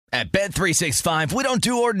At Bet365, we don't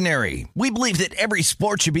do ordinary. We believe that every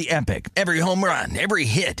sport should be epic. Every home run, every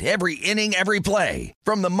hit, every inning, every play.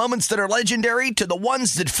 From the moments that are legendary to the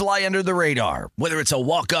ones that fly under the radar. Whether it's a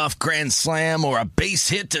walk-off grand slam or a base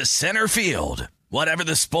hit to center field. Whatever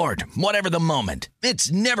the sport, whatever the moment.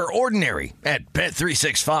 It's never ordinary at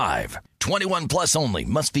Bet365. 21 plus only.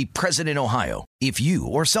 Must be present in Ohio. If you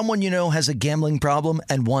or someone you know has a gambling problem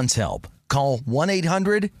and wants help, call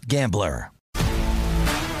 1-800-GAMBLER.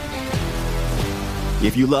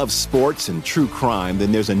 If you love sports and true crime,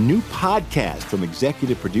 then there's a new podcast from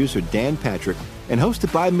executive producer Dan Patrick and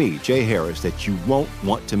hosted by me, Jay Harris, that you won't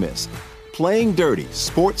want to miss. Playing Dirty: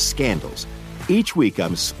 Sports Scandals. Each week,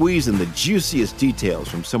 I'm squeezing the juiciest details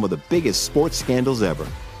from some of the biggest sports scandals ever.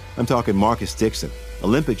 I'm talking Marcus Dixon,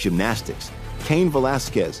 Olympic gymnastics, Cain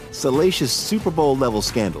Velasquez, salacious Super Bowl-level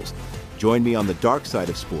scandals. Join me on the dark side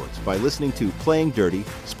of sports by listening to Playing Dirty: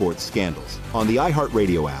 Sports Scandals on the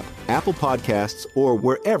iHeartRadio app, Apple Podcasts, or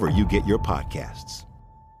wherever you get your podcasts.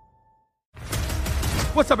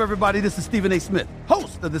 What's up, everybody? This is Stephen A. Smith,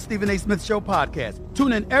 host of the Stephen A. Smith Show podcast.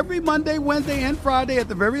 Tune in every Monday, Wednesday, and Friday at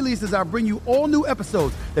the very least as I bring you all new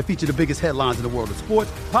episodes that feature the biggest headlines in the world of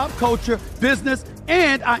sports, pop culture, business,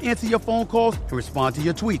 and I answer your phone calls and respond to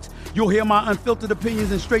your tweets. You'll hear my unfiltered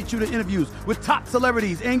opinions and straight-shooter interviews with top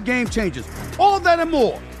celebrities and game changers. All that and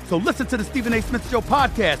more. So listen to the Stephen A. Smith Show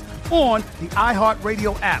podcast on the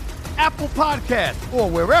iHeartRadio app, Apple Podcasts, or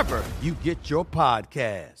wherever you get your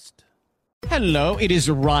podcast. Hello, it is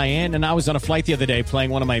Ryan, and I was on a flight the other day playing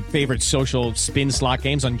one of my favorite social spin slot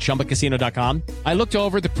games on ChumbaCasino.com. I looked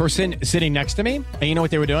over at the person sitting next to me, and you know what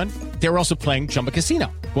they were doing? They were also playing Chumba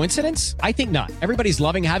Casino. Coincidence? I think not. Everybody's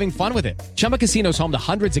loving having fun with it. Chumba Casino is home to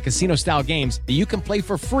hundreds of casino-style games that you can play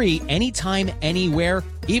for free anytime, anywhere,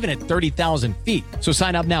 even at 30,000 feet. So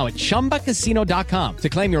sign up now at ChumbaCasino.com to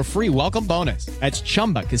claim your free welcome bonus. That's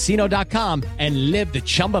ChumbaCasino.com and live the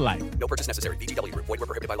Chumba life. No purchase necessary. VGW. Void where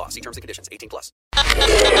prohibited by law. See terms and conditions. 18 plus.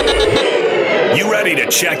 You ready to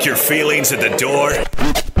check your feelings at the door?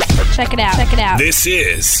 Check it out. Check it out. This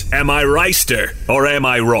is Am I Reister or Am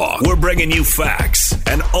I Wrong? We're bringing you facts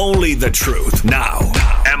and only the truth. Now,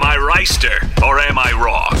 Am I Reister or Am I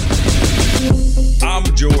Wrong? I'm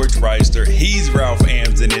George Reister, he's Ralph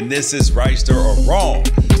Amson, and this is Reister or Wrong,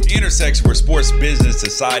 the intersection where sports, business,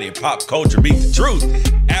 society, and pop culture meet the truth.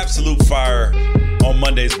 Absolute fire on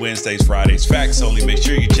Mondays, Wednesdays, Fridays. Facts only. Make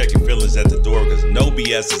sure you check your feelings at the door because no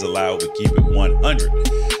BS is allowed. We keep it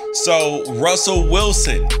 100. So Russell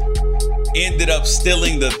Wilson ended up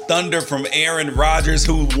stealing the thunder from Aaron Rodgers,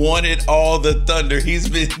 who wanted all the thunder. He's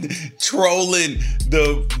been trolling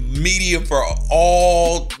the media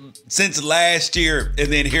since last year.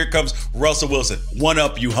 And then here comes Russell Wilson. One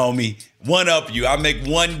up you, homie. One up you. I make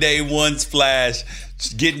one day, one splash.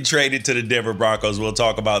 Getting traded to the Denver Broncos. We'll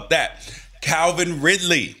talk about that. Calvin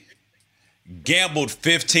Ridley gambled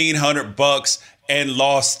 $1,500 and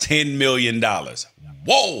lost $10 million.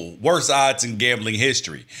 Whoa, worst odds in gambling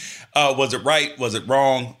history. Was it right? Was it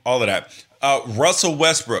wrong? All of that. Russell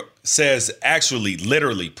Westbrook says, actually,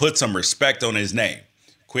 literally, put some respect on his name.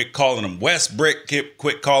 Quit calling him Westbrook.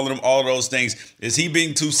 Quit calling him all those things. Is he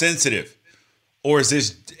being too sensitive? Or is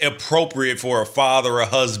this appropriate for a father, a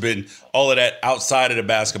husband, all of that outside of the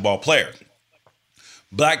basketball player?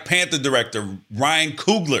 Black Panther director Ryan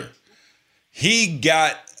Coogler, he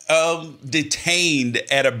got detained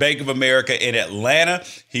at a Bank of America in Atlanta.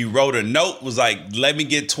 He wrote a note, was like, let me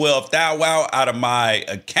get 12 thou wow out of my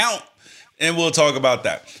account, and we'll talk about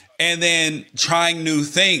that. And then trying new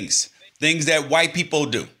things that white people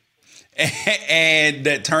do, and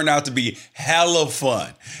that turn out to be hella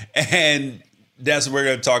fun. And that's what we're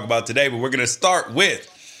going to talk about today, but we're going to start with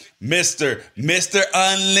Mr.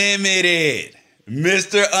 Unlimited.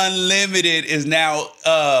 Mr. Unlimited is now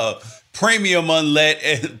premium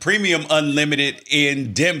unlimited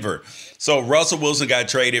in Denver. So Russell Wilson got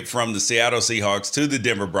traded from the Seattle Seahawks to the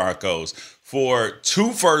Denver Broncos for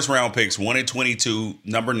 2 first-round picks, one in 22,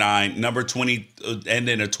 number 9, number 20, and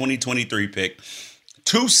then a 2023 pick,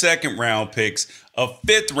 2 second-round picks, a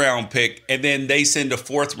 5th-round pick, and then they send a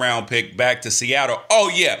 4th-round pick back to Seattle.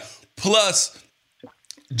 Oh, yeah, plus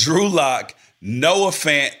Drew Lock, Noah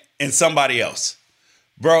Fant, and somebody else.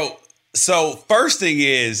 Bro, so first thing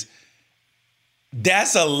is,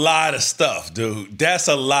 that's a lot of stuff, dude. That's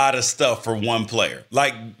a lot of stuff for one player.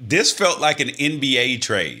 Like, this felt like an NBA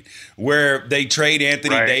trade where they trade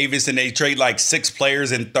Anthony Davis and they trade like 6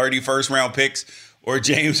 players and 30 first-round picks, or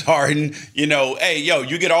James Harden. You know, hey, yo,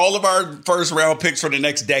 you get all of our first-round picks for the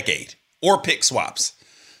next decade, or pick swaps.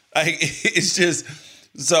 Like, it's just,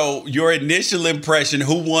 so your initial impression,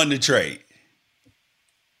 who won the trade?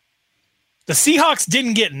 The Seahawks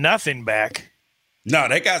didn't get nothing back. No,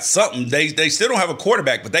 they got something. They still don't have a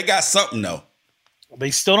quarterback, but they got something, though.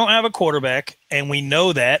 They still don't have a quarterback, and we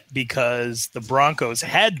know that because the Broncos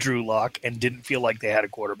had Drew Lock and didn't feel like they had a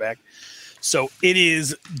quarterback. So it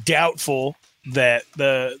is doubtful that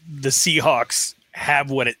the Seahawks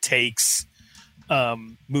have what it takes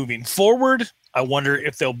moving forward. I wonder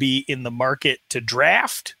if they'll be in the market to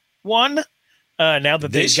draft one now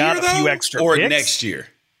that they've got a few extra or picks. Next year.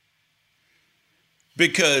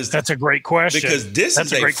 Because that's a great question. Because this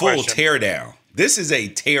is a full teardown. This is a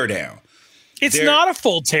teardown. It's not a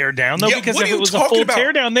full teardown, though, because if it was a full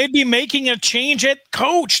teardown, they'd be making a change at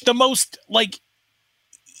coach the most,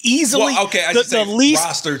 easily. Well, okay, the least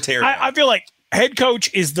roster teardown. I feel like head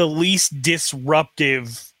coach is the least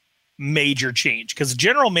disruptive major change because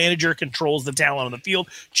general manager controls the talent on the field,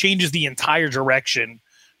 changes the entire direction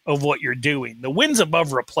of what you're doing. The wins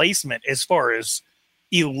above replacement as far as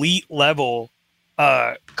elite level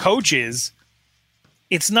coaches,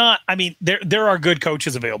 it's not. I mean, there are good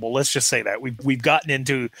coaches available. Let's just say that we've gotten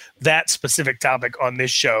into that specific topic on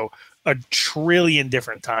this show a trillion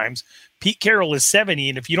different times. Pete Carroll is 70,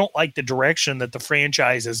 and if you don't like the direction that the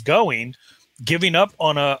franchise is going, giving up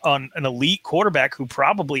on an elite quarterback who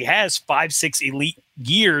probably has 5-6 elite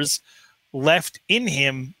years left in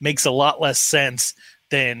him makes a lot less sense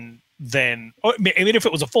than. I mean, if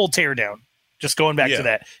it was a full teardown. Just going back to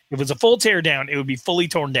that. If it was a full teardown, it would be fully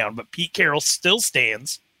torn down. But Pete Carroll still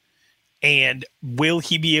stands. And will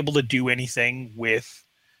he be able to do anything with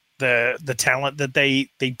the talent that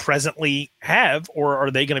they presently have? Or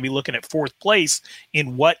are they going to be looking at fourth place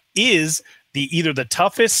in what is either the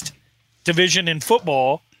toughest division in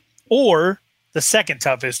football or the second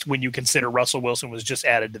toughest when you consider Russell Wilson was just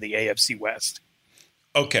added to the AFC West?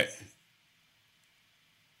 Okay.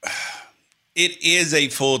 It is a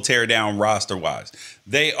full teardown roster-wise.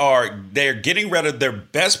 They're getting rid of their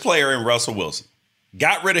best player in Russell Wilson.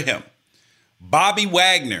 Got rid of him. Bobby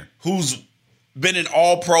Wagner, who's been an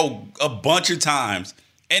All-Pro a bunch of times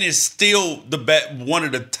and is still one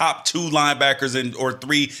of the top 2 linebackers or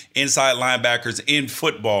 3 inside linebackers in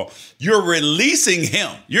football. You're releasing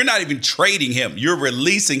him. You're not even trading him. You're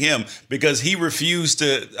releasing him because he refused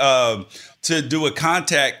to do a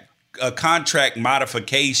contract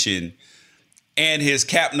modification. And his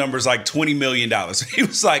cap number is like $20 million. He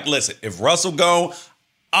was like, listen, if Russell gone,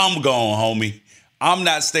 I'm going, homie. I'm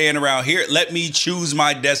not staying around here. Let me choose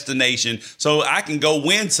my destination so I can go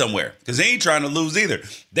win somewhere. Because they ain't trying to lose either.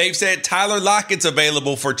 They've said Tyler Lockett's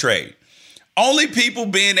available for trade. Only people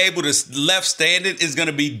being able to left standing is going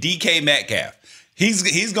to be DK Metcalf.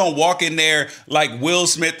 He's going to walk in there like Will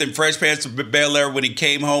Smith in Fresh Prince of Bel-Air when he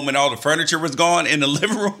came home and all the furniture was gone in the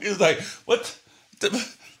living room. He was like, what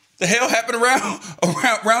the hell happened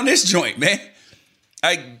around this joint, man?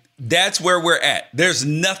 That's where we're at. There's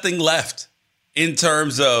nothing left in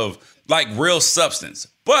terms of real substance.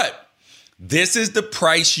 But this is the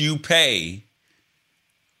price you pay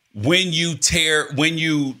when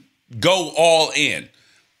you go all in.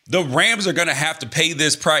 The Rams are going to have to pay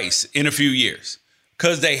this price in a few years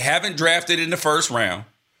because they haven't drafted in the first round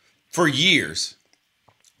for years.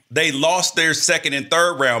 They lost their second and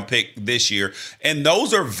third round pick this year, and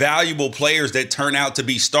those are valuable players that turn out to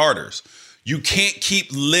be starters. You can't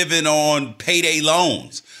keep living on payday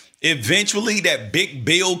loans. Eventually, that big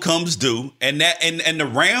bill comes due, and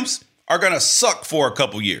the Rams are going to suck for a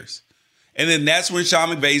couple years. And then that's when Sean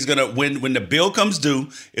McVay is going to, when the bill comes due,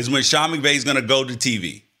 is when Sean McVay is going to go to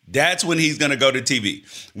TV. That's when he's going to go to TV.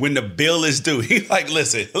 When the bill is due, he's like,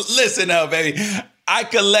 listen up, baby. I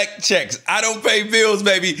collect checks. I don't pay bills,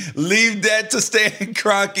 baby. Leave that to Stan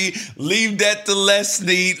Kroenke. Leave that to Les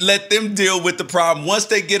Snead. Let them deal with the problem. Once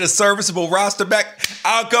they get a serviceable roster back,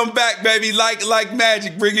 I'll come back, baby, like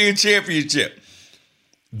magic, bringing a championship.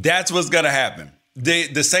 That's what's going to happen.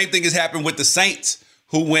 The same thing has happened with the Saints,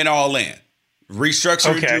 who went all in.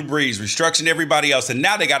 Restructuring Drew Brees, restructuring everybody else, and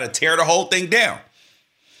now they got to tear the whole thing down.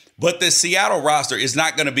 But the Seattle roster is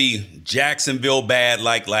not going to be Jacksonville bad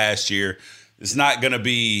like last year. It's not going to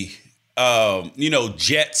be,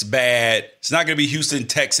 Jets bad. It's not going to be Houston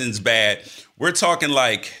Texans bad. We're talking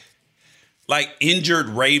like injured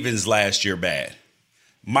Ravens last year bad,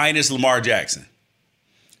 minus Lamar Jackson.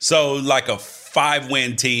 So like a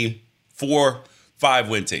 5-win team,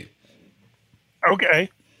 4-5-win team.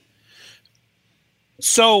 Okay.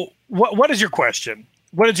 So what is your question?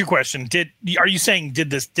 What is your question? Are you saying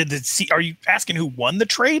are you asking who won the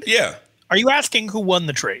trade? Yeah. Are you asking who won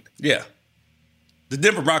the trade? Yeah. The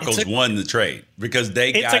Denver Broncos won the trade because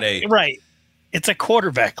they got right. It's a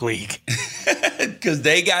quarterback league. Because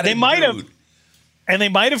they got they might have, And they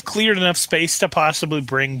might have cleared enough space to possibly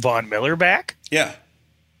bring Von Miller back. Yeah.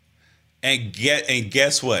 And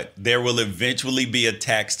guess what? There will eventually be a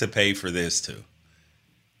tax to pay for this too.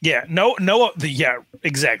 Yeah, yeah,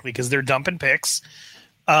 exactly, because they're dumping picks.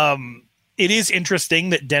 It is interesting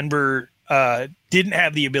that Denver didn't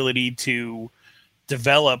have the ability to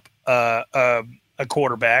develop a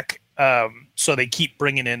quarterback, so they keep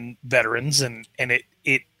bringing in veterans, and it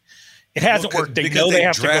hasn't worked. They know they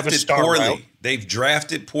have to go the star poorly. route. They've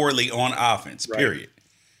drafted poorly on offense. Right. Period.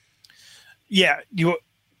 Yeah,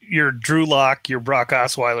 your Drew Lock, your Brock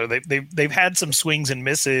Osweiler, they've had some swings and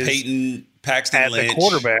misses. Paxton Lynch, the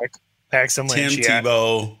quarterback, Paxton Lynch, Tim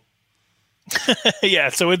Tebow. Yeah,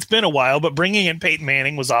 so it's been a while, but bringing in Peyton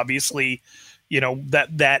Manning was obviously,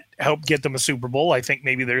 that helped get them a Super Bowl. I think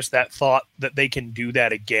maybe there's that thought that they can do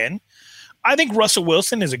that again. I think Russell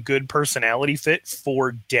Wilson is a good personality fit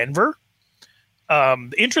for Denver.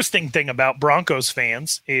 The interesting thing about Broncos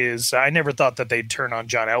fans is I never thought that they'd turn on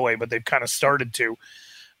John Elway, but they've kind of started to.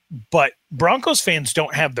 But Broncos fans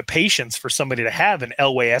don't have the patience for somebody to have an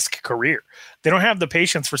Elway-esque career. They don't have the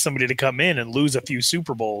patience for somebody to come in and lose a few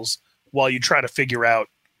Super Bowls while you try to figure out,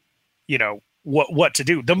 what to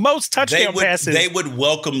do. The most touchdown passes. They would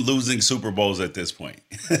welcome losing Super Bowls at this point.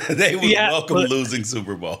 They would welcome losing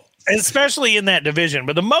Super Bowl. Especially in that division.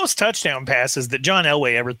 But the most touchdown passes that John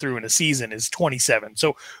Elway ever threw in a season is 27.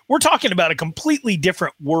 So we're talking about a completely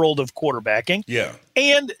different world of quarterbacking. Yeah.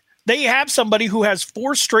 And they have somebody who has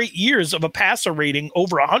 4 straight years of a passer rating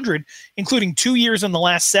over 100, including 2 years in the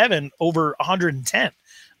last 7 over 110.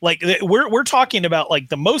 Like we're talking about like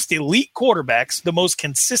the most elite quarterbacks, the most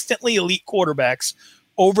consistently elite quarterbacks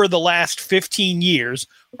over the last 15 years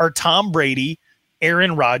are Tom Brady,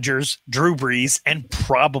 Aaron Rodgers, Drew Brees, and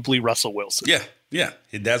probably Russell Wilson. Yeah.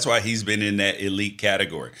 That's why he's been in that elite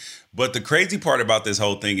category. But the crazy part about this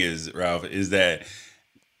whole thing is, Ralph, is that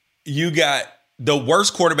you got the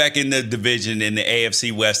worst quarterback in the division in the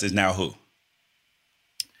AFC West is now who?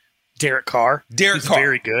 Derek Carr. Derek Carr.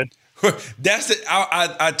 Very good. That's it.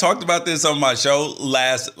 I talked about this on my show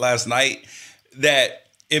last night, that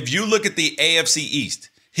if you look at the AFC East,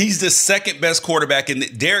 he's the second best quarterback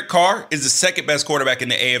Derek Carr is the second best quarterback in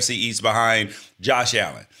the AFC East behind Josh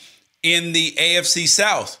Allen. In the AFC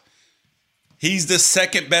South, he's the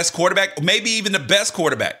second best quarterback, maybe even the best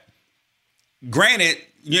quarterback. Granted,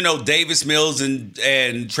 Davis Mills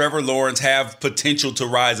and Trevor Lawrence have potential to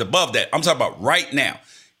rise above that. I'm talking about right now.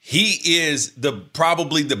 He is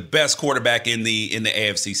probably the best quarterback in the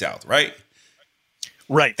AFC South, right?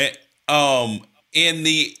 Right. In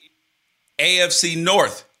the AFC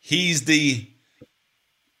North, he's the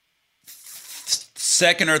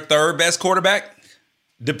second or third best quarterback,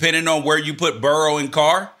 depending on where you put Burrow and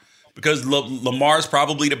Carr, because Lamar's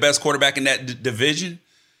probably the best quarterback in that division.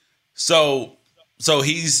 So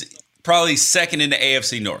he's probably second in the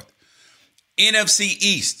AFC North. NFC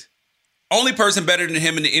East, only person better than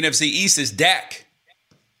him in the NFC East is Dak.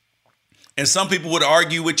 And some people would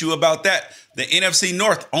argue with you about that. The NFC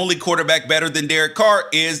North, only quarterback better than Derek Carr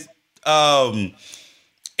is Aaron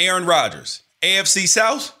Rodgers. AFC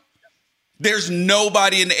South, there's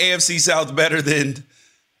nobody in the AFC South in the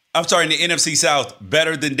NFC South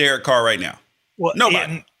better than Derek Carr right now. Well,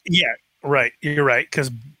 nobody. Yeah, right. You're right, because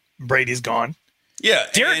Brady's gone. Yeah.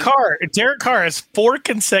 Derek Carr has 4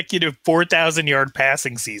 consecutive 4,000-yard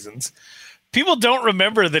passing seasons. People don't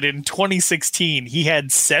remember that in 2016, he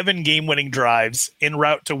had 7 game-winning drives en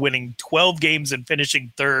route to winning 12 games and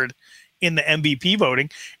finishing 3rd in the MVP voting.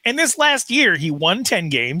 And this last year, he won 10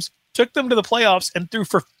 games, took them to the playoffs, and threw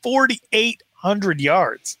for 4,800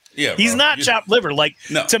 yards. Yeah, he's not chopped liver.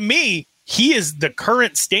 No. To me, he is the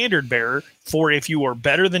current standard bearer for if you are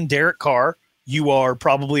better than Derek Carr, you are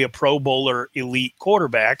probably a Pro Bowler elite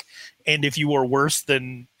quarterback. And if you were worse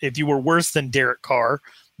than Derek Carr,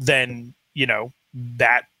 then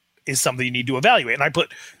that is something you need to evaluate. And I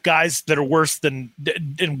put guys that are worse than,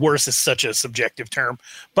 and worse is such a subjective term,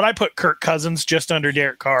 but I put Kirk Cousins just under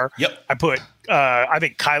Derek Carr. Yep. I put, I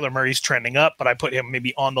think Kyler Murray's trending up, but I put him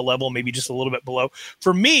maybe on the level, maybe just a little bit below.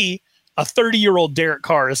 For me, a 30-year-old Derek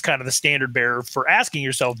Carr is kind of the standard bearer for asking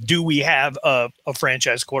yourself, do we have a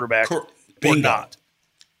franchise quarterback or not?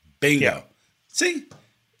 Bingo. Yeah. See,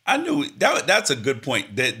 I knew that's a good point.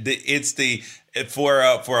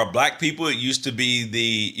 For a black people, it used to be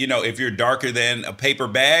if you're darker than a paper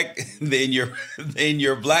bag, then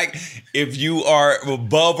you're black. If you are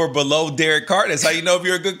above or below Derek Carr, that's how you know if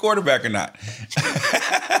you're a good quarterback or not.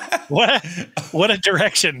 What a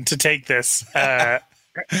direction to take this.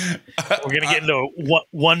 We're going to get into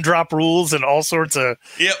one drop rules and all sorts of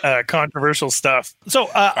controversial stuff. So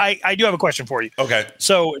I do have a question for you. Okay.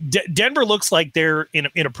 So Denver looks like they're in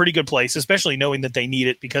a pretty good place, especially knowing that they need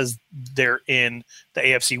it because they're in the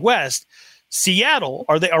AFC West. Seattle,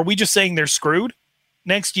 are we just saying they're screwed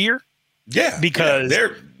next year? Yeah, because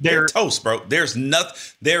they're toast, bro. There is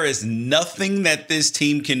nothing that this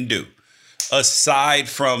team can do aside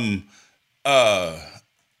from I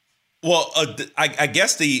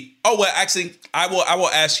guess actually, I will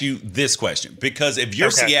ask you this question, because if you're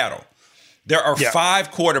Seattle, there are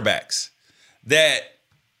 5 quarterbacks that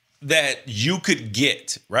you could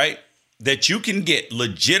get, right? That you can get,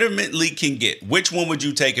 legitimately can get. Which one would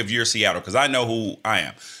you take if you're Seattle? Because I know who I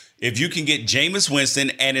am. If you can get Jameis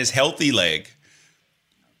Winston and his healthy leg,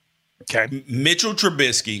 Mitchell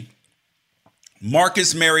Trubisky,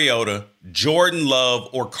 Marcus Mariota, Jordan Love,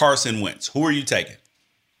 or Carson Wentz, who are you taking?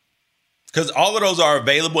 Because all of those are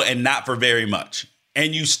available and not for very much.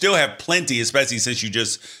 And you still have plenty, especially since you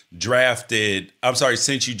just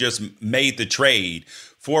since you just made the trade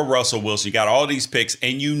for Russell Wilson. You got all these picks,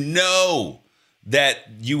 and you know that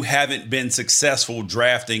you haven't been successful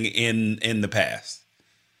drafting in the past.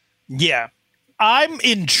 Yeah. I'm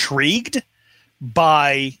intrigued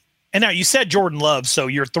by, and now you said Jordan Love, so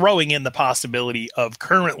you're throwing in the possibility of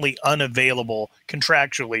currently unavailable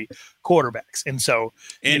contractually quarterbacks. And so,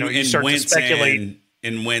 you start to speculate.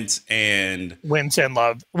 Wentz and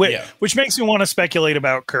Love, which makes me want to speculate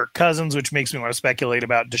about Kirk Cousins, which makes me want to speculate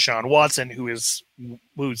about Deshaun Watson, who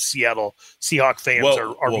Seattle Seahawks fans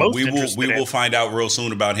are most interested in. We will find out real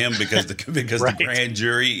soon about him because the grand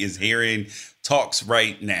jury is hearing talks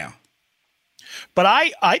right now. But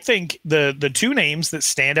I think the 2 names that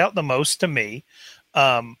stand out the most to me,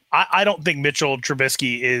 I don't think Mitchell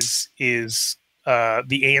Trubisky is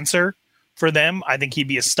the answer for them. I think he'd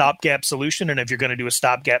be a stopgap solution. And if you're going to do a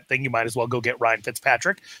stopgap thing, you might as well go get Ryan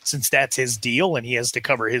Fitzpatrick, since that's his deal and he has to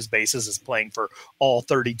cover his bases as playing for all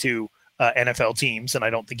 32 NFL teams. And I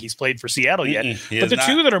don't think he's played for Seattle yet. But the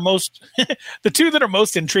two that are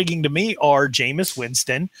most intriguing to me are Jameis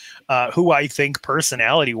Winston, who I think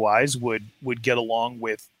personality wise would get along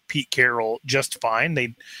with Pete Carroll just fine.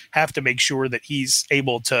 They have to make sure that he's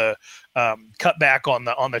able to cut back on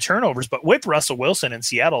the turnovers. But with Russell Wilson in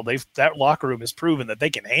Seattle, that locker room has proven that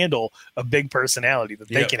they can handle a big personality, that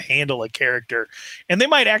they can handle a character, and they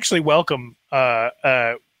might actually welcome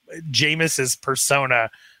Jameis's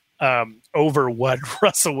persona over what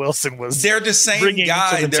Russell Wilson was. They're the same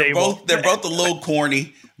guy. They're both a little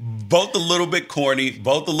corny, both a little bit corny,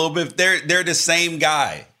 both a little bit. They're the same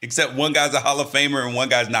guy, except one guy's a Hall of Famer and one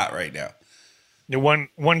guy's not right now.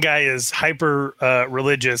 One guy is hyper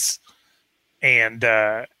religious, and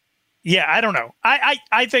I don't know.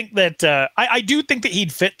 I think that I do think that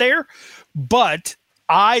he'd fit there, but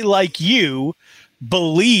I, like you,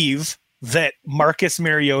 believe that Marcus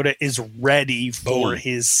Mariota is ready for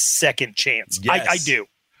his second chance. Yes. I do.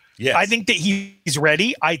 Yes. I think that he's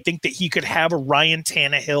ready. I think that he could have a Ryan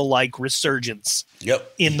Tannehill-like resurgence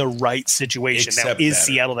in the right situation.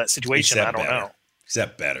 Seattle that situation? I don't know.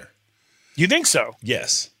 Except better. You think so?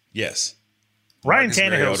 Yes. Ryan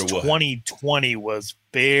Tannehill's 2020 was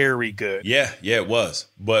very good. Yeah, it was.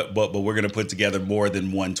 But we're going to put together more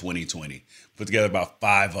than one 2020. Put together about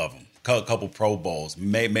 5 of them. A couple Pro Bowls,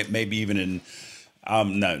 maybe even in.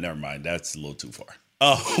 No, never mind. That's a little too far.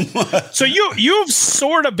 So you've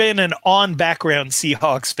sort of been an on-background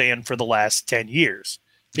Seahawks fan for the last 10 years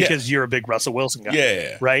because you're a big Russell Wilson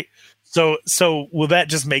guy, right? So will that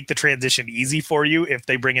just make the transition easy for you if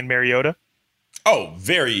they bring in Mariota? Oh,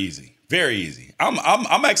 very easy, very easy.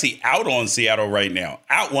 I'm actually out on Seattle right now.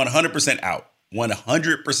 Out 100% out,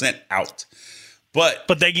 100% out. But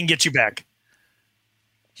they can get you back.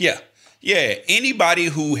 Yeah, anybody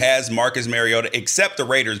who has Marcus Mariota, except the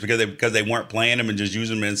Raiders, because they weren't playing him and just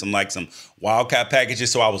using him in some wildcat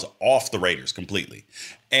packages. So I was off the Raiders completely.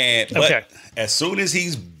 But as soon as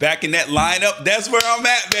he's back in that lineup, that's where I'm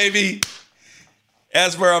at, baby.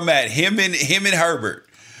 That's where I'm at. Him and Herbert.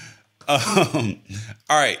 All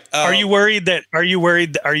right. Are you worried that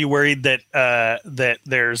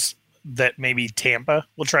that maybe Tampa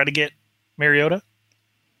will try to get Mariota?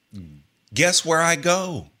 Guess where I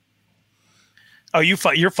go. Oh,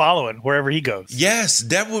 you're following wherever he goes. Yes,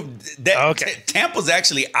 Tampa's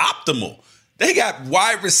actually optimal. They got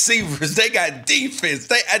wide receivers. They got defense.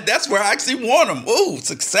 That's where I actually want them. Ooh,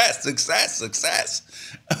 success.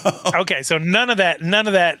 Okay, so none of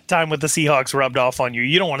that time with the Seahawks rubbed off on you.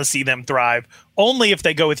 You don't want to see them thrive. Only if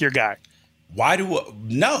they go with your guy.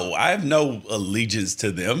 No, I have no allegiance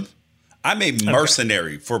to them. I'm a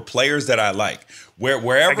mercenary for players that I like.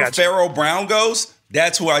 Wherever Pharaoh Brown goes,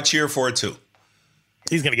 That's who I cheer for too.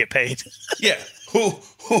 He's going to get paid. Yeah.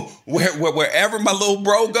 Wherever my little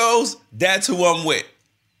bro goes, that's who I'm with.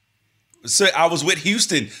 So I was with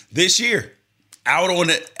Houston this year, out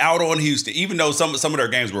on Houston, even though some of their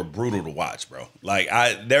games were brutal to watch, bro. Like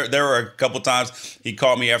there were a couple times he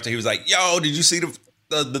called me after, he was like, "Yo, did you see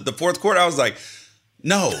the fourth quarter?" I was like,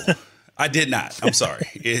 "No, I did not. I'm sorry."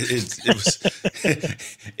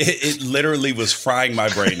 It literally was frying my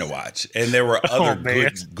brain to watch, and there were other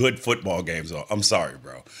good football games. I'm sorry,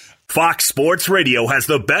 bro. Fox Sports Radio has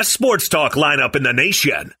the best sports talk lineup in the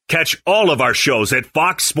nation. Catch all of our shows at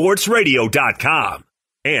foxsportsradio.com.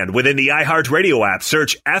 And within the iHeartRadio app,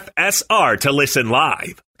 search FSR to listen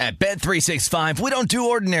live. At Bet365, we don't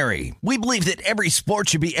do ordinary. We believe that every sport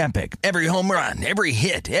should be epic. Every home run, every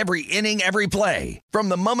hit, every inning, every play. From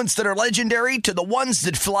the moments that are legendary to the ones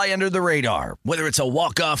that fly under the radar. Whether it's a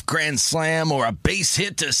walk-off grand slam or a base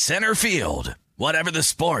hit to center field. Whatever the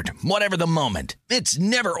sport, whatever the moment, it's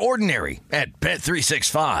never ordinary at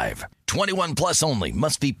Bet365. 21 plus only.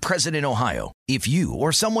 Must be present in Ohio. If you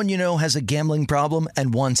or someone you know has a gambling problem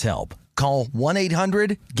and wants help, call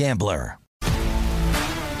 1-800-GAMBLER.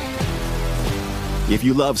 If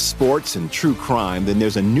you love sports and true crime, then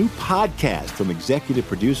there's a new podcast from executive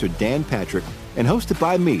producer Dan Patrick and hosted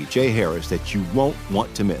by me, Jay Harris, that you won't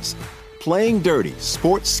want to miss. Playing Dirty: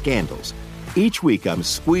 Sports Scandals. Each week, I'm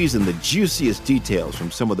squeezing the juiciest details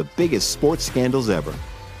from some of the biggest sports scandals ever.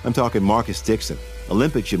 I'm talking Marcus Dixon,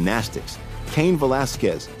 Olympic gymnastics, Cain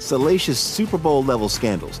Velasquez, salacious Super Bowl-level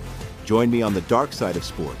scandals. Join me on the dark side of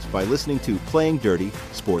sports by listening to Playing Dirty: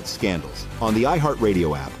 Sports Scandals on the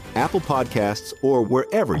iHeartRadio app, Apple Podcasts, or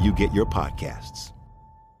wherever you get your podcasts.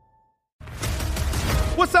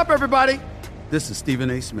 What's up, everybody? This is Stephen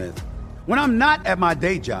A. Smith. When I'm not at my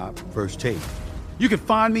day job, First Take, you can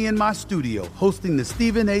find me in my studio hosting the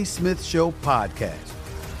Stephen A. Smith Show podcast.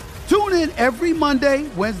 Tune in every Monday,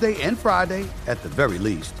 Wednesday, and Friday, at the very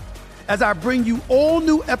least, as I bring you all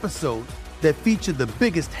new episodes that feature the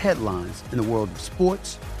biggest headlines in the world of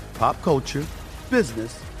sports, pop culture,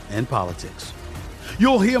 business, and politics.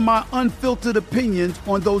 You'll hear my unfiltered opinions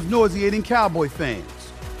on those nauseating Cowboy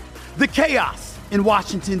fans, the chaos in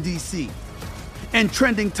Washington, D.C., and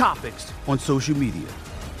trending topics on social media,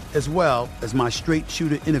 as well as my straight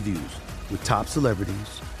shooter interviews with top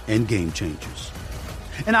celebrities and game changers.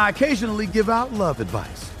 And I occasionally give out love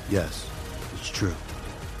advice. Yes, it's true.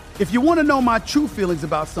 If you want to know my true feelings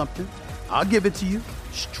about something, I'll give it to you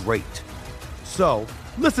straight. So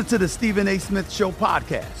listen to the Stephen A. Smith Show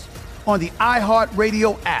podcast on the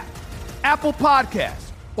iHeartRadio app, Apple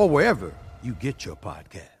Podcasts, or wherever you get your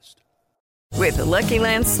podcast. With the Lucky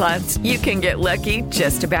Land Slots, you can get lucky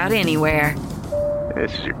just about anywhere.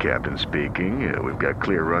 This is your captain speaking. We've got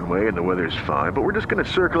clear runway and the weather's fine, but we're just going to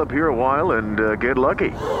circle up here a while and get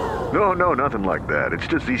lucky. No, nothing like that. It's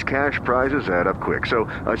just these cash prizes add up quick. So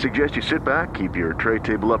I suggest you sit back, keep your tray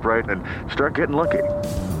table upright, and start getting lucky.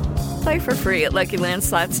 Play for free at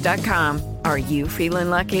LuckyLandSlots.com. Are you feeling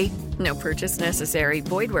lucky? No purchase necessary.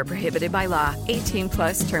 Void where prohibited by law. 18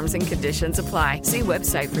 plus terms and conditions apply. See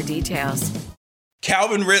website for details.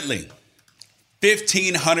 Calvin Ridley,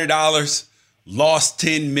 $1,500. Lost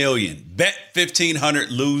 $10 million. Bet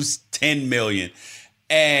 $1,500, lose $10 million.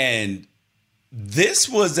 And this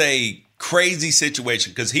was a crazy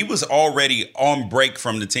situation because he was already on break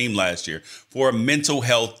from the team last year for a mental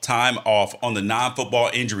health time off on the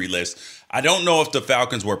non-football injury list. I don't know if the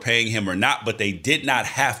Falcons were paying him or not, but they did not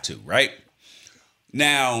have to, right?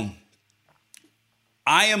 Now,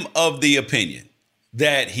 I am of the opinion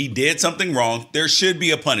that he did something wrong. There should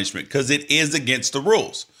be a punishment because it is against the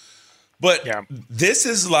rules. But This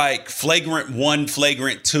is like flagrant 1,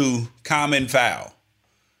 flagrant 2, common foul.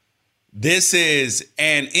 This is,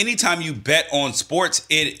 and anytime you bet on sports,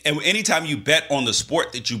 anytime you bet on the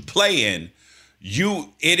sport that you play in,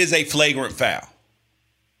 it is a flagrant foul.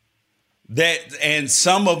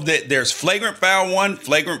 There's flagrant foul 1,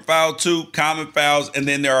 flagrant foul 2, common fouls, and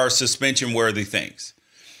then there are suspension worthy things.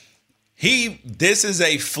 This is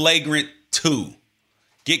a flagrant 2.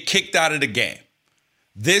 Get kicked out of the game.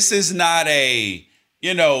 This is not a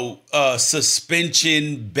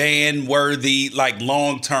suspension ban worthy, like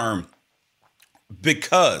long term,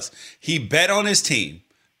 because he bet on his team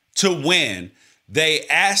to win. They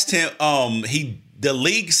asked him, the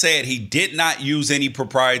league said he did not use any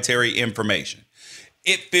proprietary information.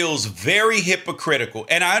 It feels very hypocritical.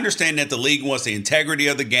 And I understand that the league wants the integrity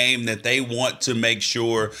of the game, that they want to make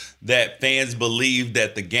sure that fans believe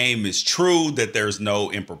that the game is true, that there's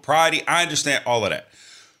no impropriety. I understand all of that.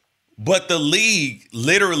 But the league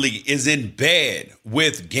literally is in bed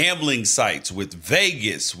with gambling sites, with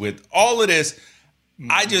Vegas, with all of this.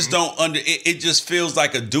 I just don't it just feels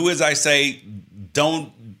like a do as I say,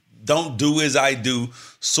 don't do as I do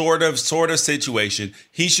sort of situation.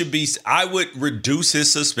 I would reduce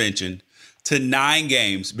his suspension to 9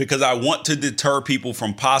 games because I want to deter people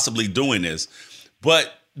from possibly doing this.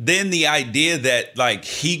 But then the idea that like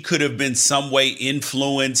he could have been some way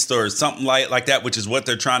influenced or something like that, which is what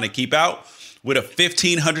they're trying to keep out with a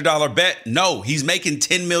 $1,500 bet. No, he's making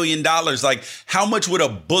 $10 million. Like, how much would a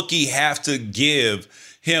bookie have to give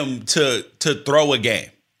him to throw a game?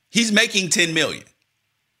 He's making $10 million.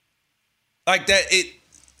 Like that.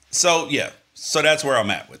 So that's where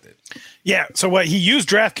I'm at with it. Yeah. So what he used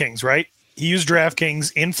DraftKings, right? He used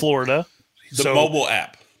DraftKings in Florida. The mobile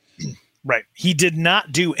app. Right. He did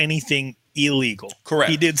not do anything illegal.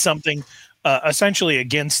 Correct. He did something essentially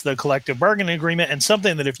against the collective bargaining agreement, and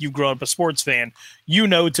something that if you grow up a sports fan, you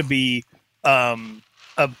know to be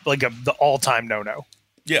the all-time no-no.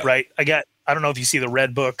 Yeah. Right. I don't know if you see the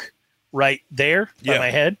red book right there by my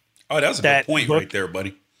head. Oh, that's a good point right there,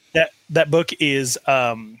 buddy. That book is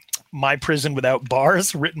My Prison Without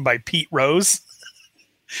Bars, written by Pete Rose.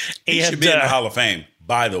 He should be in the Hall of Fame,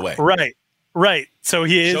 by the way. Right. So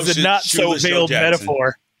he is a not so veiled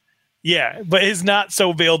metaphor. Yeah, but his not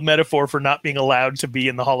so veiled metaphor for not being allowed to be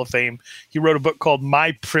in the Hall of Fame. He wrote a book called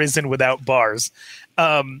My Prison Without Bars.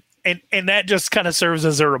 And that just kind of serves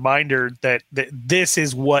as a reminder that this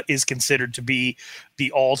is what is considered to be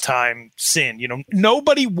the all-time sin. You know,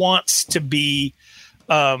 nobody wants to be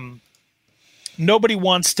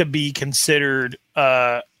considered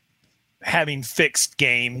having fixed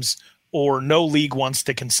games, or no league wants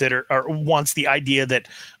to consider or wants the idea that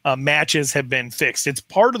matches have been fixed. It's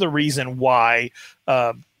part of the reason why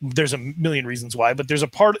there's a million reasons why, but it's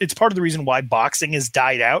part of the reason why boxing has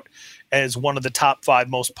died out as one of the top 5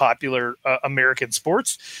 most popular American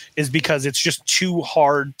sports, is because it's just too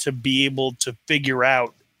hard to be able to figure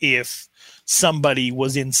out if somebody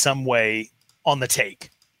was in some way on the take.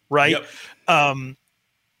 Right.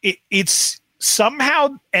 Yep. It's somehow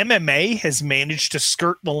MMA has managed to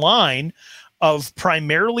skirt the line of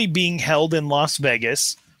primarily being held in Las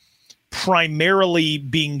Vegas, primarily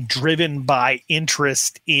being driven by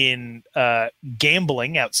interest in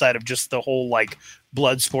gambling outside of just the whole like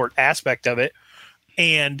blood sport aspect of it.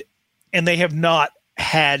 And they have not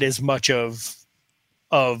had as much of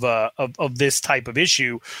this type of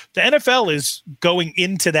issue. The NFL is going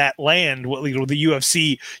into that land. The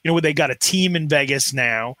UFC, where they got a team in Vegas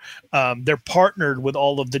now. They're partnered with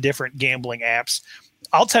all of the different gambling apps.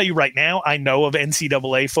 I'll tell you right now, I know of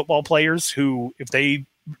NCAA football players who, if they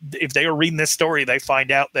are reading this story, they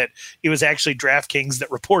find out that it was actually DraftKings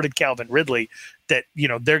that reported Calvin Ridley, that,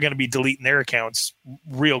 they're going to be deleting their accounts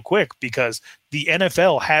real quick, because the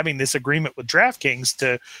NFL having this agreement with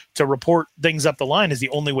DraftKings to report things up the line is the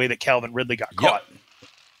only way that Calvin Ridley got caught.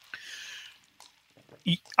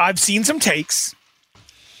 Yep. I've seen some takes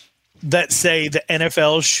that say the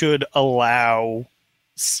NFL should allow,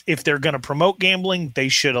 if they're going to promote gambling, they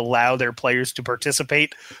should allow their players to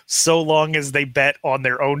participate so long as they bet on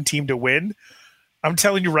their own team to win. I'm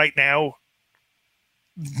telling you right now,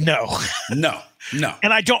 no.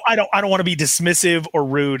 And I don't want to be dismissive or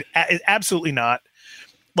rude. Absolutely not.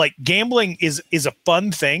 Like, gambling is a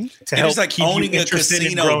fun thing to help like keep owning you a interested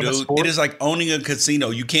casino, in growing dude. a sport. It is like owning a casino.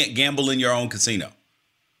 You can't gamble in your own casino.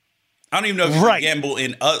 I don't even know if you can gamble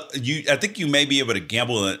in. I think you may be able to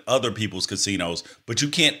gamble in other people's casinos, but you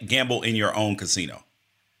can't gamble in your own casino.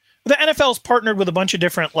 The NFL's partnered with a bunch of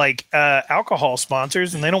different alcohol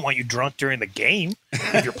sponsors, and they don't want you drunk during the game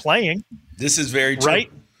if you're playing. This is very true.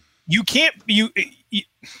 Right? You can't.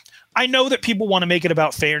 I know that people want to make it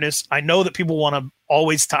about fairness. I know that people want to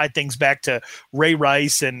always tie things back to Ray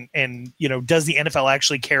Rice and does the NFL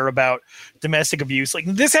actually care about domestic abuse? Like,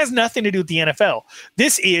 this has nothing to do with the NFL.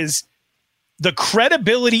 This is the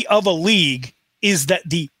credibility of a league, is that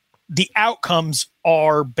the outcomes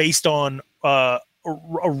are based on a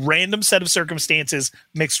random set of circumstances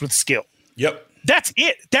mixed with skill. Yep. That's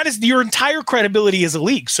it. That is your entire credibility as a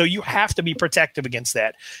league. So you have to be protective against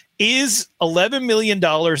that. Is $11 million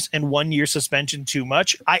and 1 year suspension too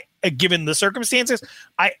much? Given the circumstances,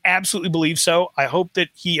 I absolutely believe so. I hope that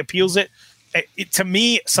he appeals it. To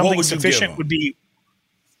me, something sufficient would be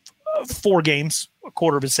 4 games, a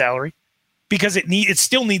quarter of his salary, because it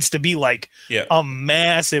still needs to be like a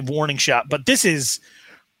massive warning shot. But this is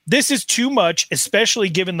too much, especially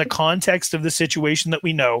given the context of the situation that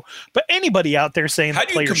we know. But anybody out there saying that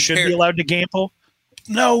players should be allowed to gamble?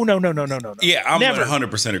 No. Yeah, I'm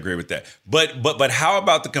 100% agree with that. But how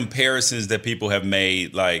about the comparisons that people have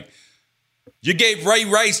made? Like, you gave Ray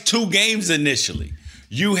Rice 2 games initially.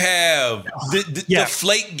 You have the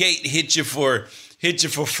Deflategate hit you for hit you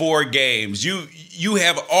for 4 games. You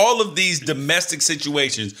have all of these domestic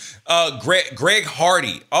situations. Greg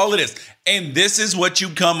Hardy, all of this, and this is what you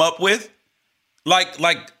come up with. Like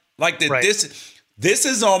that. Right. This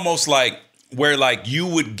is almost like where like you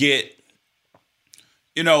would get,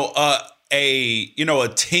 a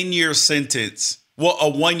 10-year sentence, a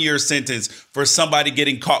 1-year sentence for somebody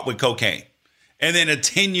getting caught with cocaine, and then a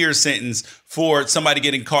 10-year sentence for somebody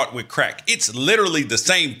getting caught with crack. It's literally the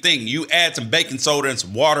same thing. You add some baking soda and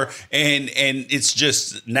some water, and it's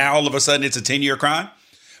just now all of a sudden it's a 10-year crime.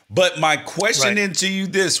 But my question into you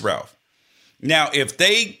this, Ralph. Now, if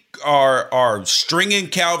they are stringing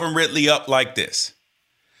Calvin Ridley up like this,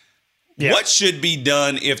 what should be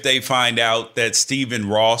done if they find out that Stephen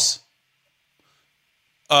Ross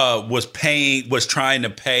was trying to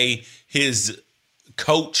pay his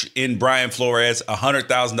coach in Brian Flores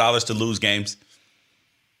 $100,000 to lose games?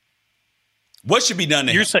 What should be done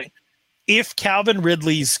to him? You're saying if Calvin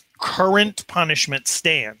Ridley's current punishment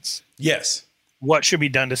stands, yes, what should be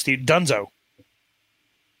done to Steve Dunzo?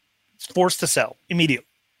 It's forced to sell immediately.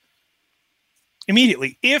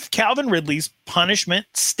 If Calvin Ridley's punishment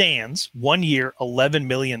stands, 1 year, $11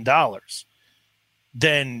 million,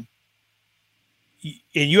 then and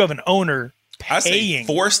you have an owner paying, I say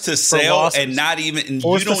forced to sell, and not even, and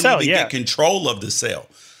you don't even get control of the sale.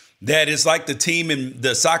 That is like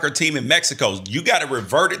the soccer team in Mexico. You got to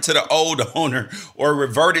revert it to the old owner or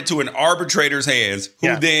revert it to an arbitrator's hands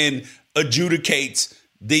who then adjudicates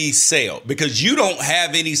the sale, because you don't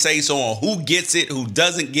have any say-so on who gets it, who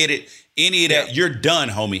doesn't get it, any of that. You're done,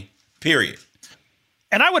 homie, period.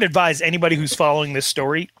 And I would advise anybody who's following this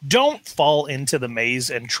story, don't fall into the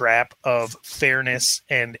maze and trap of fairness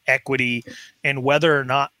and equity and whether or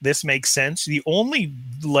not this makes sense. The only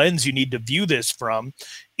lens you need to view this from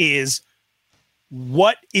is,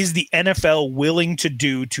 what is the NFL willing to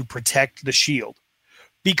do to protect the shield?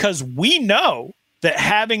 Because we know that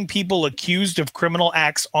having people accused of criminal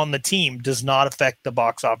acts on the team does not affect the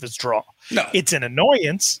box office draw. No. It's an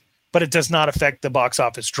annoyance, but it does not affect the box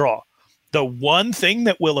office draw. The one thing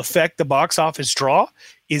that will affect the box office draw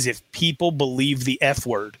is if people believe the F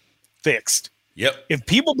word, fixed. Yep. If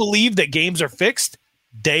people believe that games are fixed,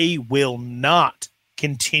 they will not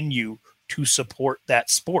continue to support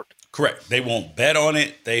that sport. Correct. They won't bet on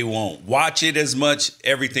it. They won't watch it as much.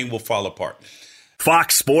 Everything will fall apart.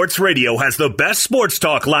 Fox Sports Radio has the best sports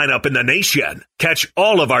talk lineup in the nation. Catch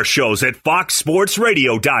all of our shows at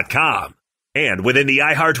foxsportsradio.com. And within the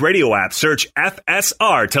iHeartRadio app, search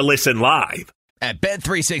FSR to listen live. At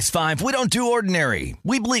Bet365, we don't do ordinary.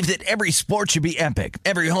 We believe that every sport should be epic.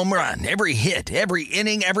 Every home run, every hit, every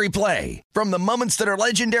inning, every play. From the moments that are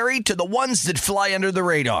legendary to the ones that fly under the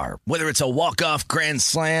radar. Whether it's a walk-off grand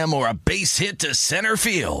slam or a base hit to center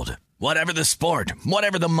field. Whatever the sport,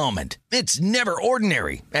 whatever the moment, it's never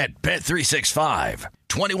ordinary at Bet365.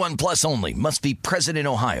 21 plus only. Must be present in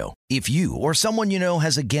Ohio. If you or someone you know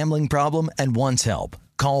has a gambling problem and wants help,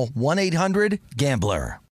 call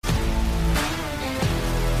 1-800-GAMBLER.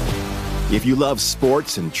 If you love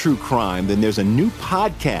sports and true crime, then there's a new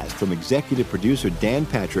podcast from executive producer Dan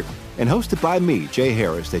Patrick and hosted by me, Jay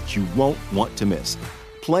Harris, that you won't want to miss.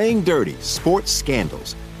 Playing Dirty: Sports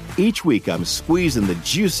Scandals. Each week, I'm squeezing the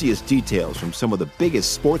juiciest details from some of the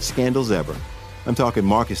biggest sports scandals ever. I'm talking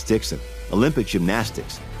Marcus Dixon, Olympic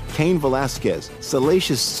gymnastics, Cain Velasquez,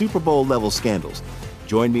 salacious Super Bowl-level scandals.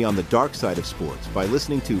 Join me on the dark side of sports by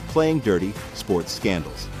listening to Playing Dirty: Sports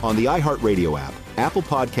Scandals on the iHeartRadio app, Apple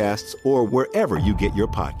Podcasts, or wherever you get your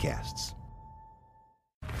podcasts.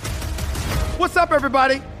 What's up,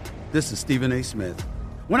 everybody? This is Stephen A. Smith.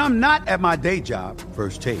 When I'm not at my day job,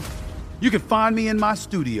 First Take, you can find me in my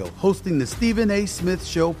studio hosting the Stephen A. Smith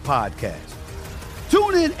Show podcast.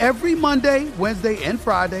 Tune in every Monday, Wednesday, and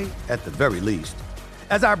Friday, at the very least,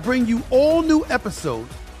 as I bring you all new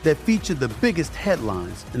episodes that feature the biggest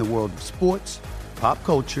headlines in the world of sports, pop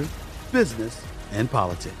culture, business, and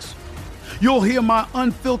politics. You'll hear my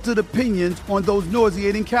unfiltered opinions on those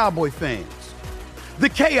nauseating Cowboy fans, the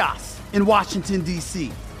chaos in Washington,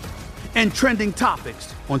 D.C., and trending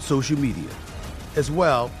topics on social media, as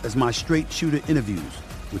well as my straight shooter interviews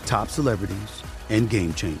with top celebrities and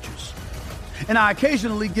game changers. And I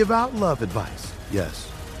occasionally give out love advice.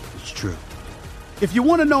 Yes, it's true. If you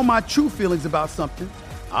want to know my true feelings about something,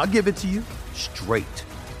 I'll give it to you straight.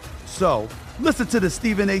 So listen to the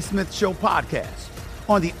Stephen A. Smith Show podcast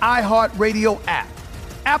on the iHeartRadio app,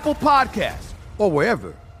 Apple Podcasts, or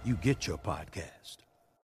wherever you get your podcast.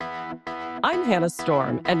 I'm Hannah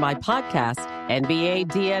Storm, and my podcast, NBA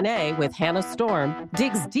DNA with Hannah Storm,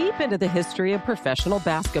 digs deep into the history of professional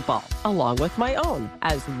basketball, along with my own,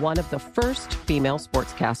 as one of the first female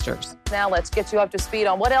sportscasters. Now let's get you up to speed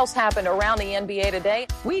on what else happened around the NBA today.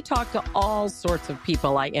 We talk to all sorts of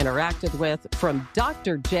people I interacted with, from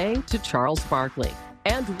Dr. J to Charles Barkley,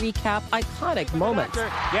 and recap iconic moments.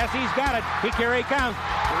 Yes, he's got it. Here he comes.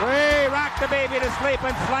 Ray rocked the baby to sleep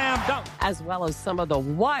and slam dunk. As well as some of the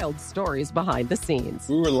wild stories behind the scenes.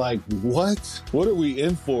 We were like, what? What are we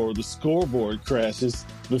in for? The scoreboard crashes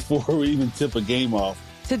before we even tip a game off.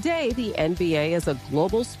 Today, the NBA is a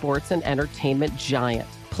global sports and entertainment giant.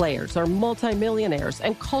 Players are multimillionaires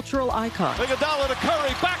and cultural icons. Iguodala to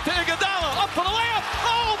Curry, back to Iguodala, up for the layup.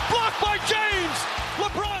 Oh, blocked by James.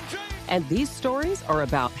 LeBron James. And these stories are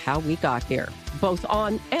about how we got here, both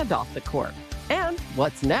on and off the court. And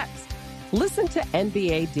what's next? Listen to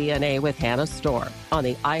NBA DNA with Hannah Storm on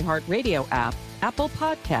the iHeartRadio app, Apple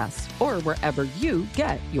Podcasts, or wherever you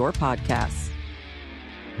get your podcasts.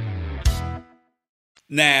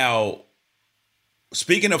 Now,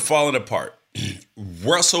 speaking of falling apart,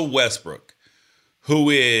 Russell Westbrook, who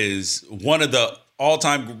is one of the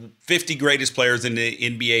all-time 50 greatest players in the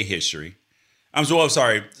NBA history.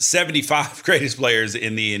 75 greatest players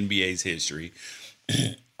in the NBA's history.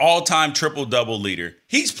 All-time triple-double leader.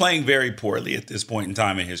 He's playing very poorly at this point in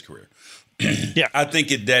time in his career. Yeah, I think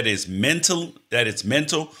that is mental. That it's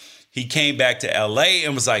mental. He came back to LA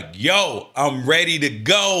and was like, yo, I'm ready to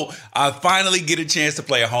go. I finally get a chance to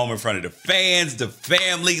play at home in front of the fans, the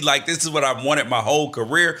family. Like, this is what I wanted my whole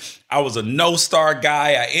career. I was a no-star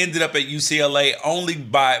guy. I ended up at UCLA only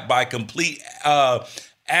by complete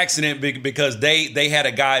accident because they had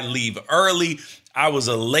a guy leave early. I was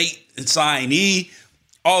a late signee,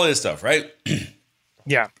 all of this stuff, right?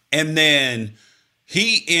 Yeah. And then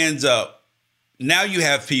he ends up, now you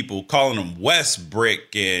have people calling him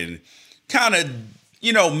Westbrick and kind of,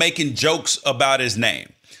 making jokes about his name.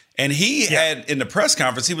 And he had, in the press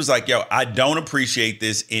conference, he was like, yo, I don't appreciate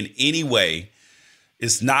this in any way.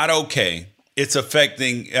 It's not okay. It's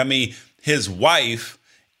affecting, his wife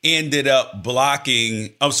ended up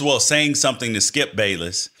saying something to Skip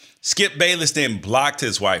Bayless. Skip Bayless then blocked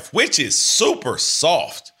his wife, which is super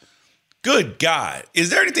soft. Good God. Is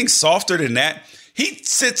there anything softer than that? He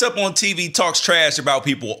sits up on TV, talks trash about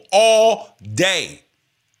people all day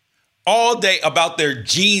about their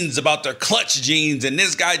genes, about their clutch genes, and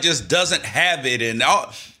this guy just doesn't have it, and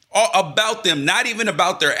all about them, not even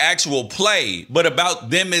about their actual play, but about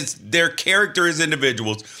them as their character as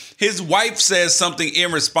individuals. His wife says something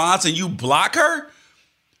in response, and you block her?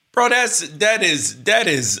 Bro, that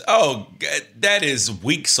is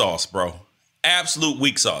weak sauce, bro. Absolute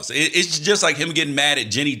weak sauce. It's just like him getting mad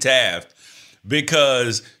at Jenny Taft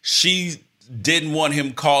because she didn't want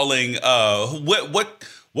him calling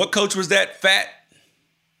what coach was that? Fat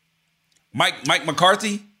Mike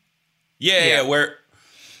McCarthy? Yeah.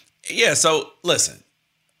 So listen,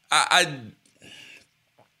 I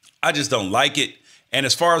just don't like it. And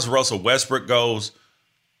as far as Russell Westbrook goes,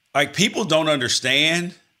 like, people don't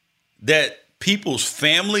understand that people's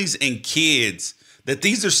families and kids, that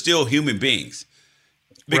these are still human beings.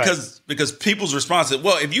 Because people's response is,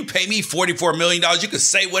 well, if you pay me $44 million, you can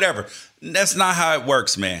say whatever. That's not how it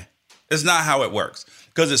works, man. It's not how it works.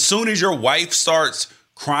 Because as soon as your wife starts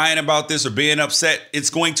crying about this or being upset, it's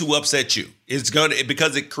going to upset you.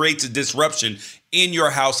 Because it creates a disruption in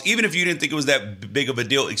your house. Even if you didn't think it was that big of a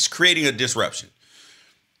deal, it's creating a disruption.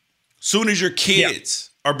 Soon as your kids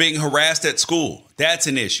are being harassed at school, that's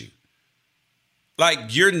an issue. Like,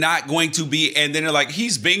 you're not going to be, and then they're like,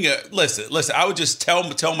 he's being listen, I would just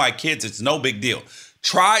tell my kids it's no big deal.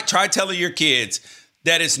 Try telling your kids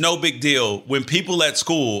that it's no big deal when people at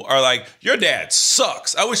school are like, your dad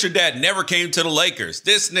sucks. I wish your dad never came to the Lakers.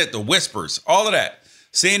 This and that, the whispers, all of that.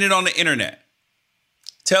 Seeing it on the internet.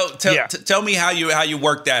 Tell me how you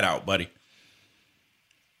work that out, buddy.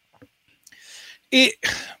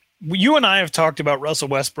 You and I have talked about Russell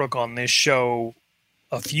Westbrook on this show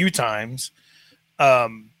a few times. A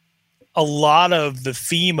lot of the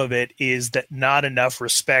theme of it is that not enough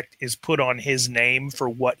respect is put on his name for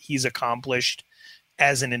what he's accomplished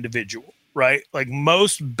as an individual, right? Like,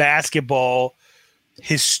 most basketball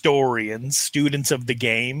historians, students of the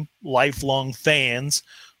game, lifelong fans,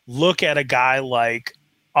 look at a guy like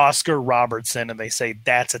Oscar Robertson and they say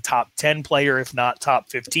that's a top 10 player, if not top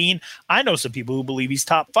 15. I know some people who believe he's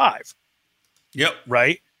top 5. Yep.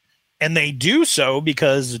 Right? And they do so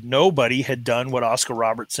because nobody had done what Oscar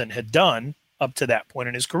Robertson had done up to that point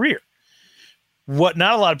in his career. What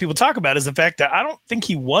not a lot of people talk about is the fact that I don't think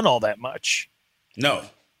he won all that much. No.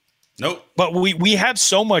 Nope. But we have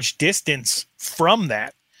so much distance from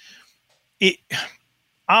that.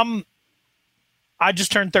 I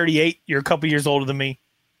just turned 38. You're a couple years older than me,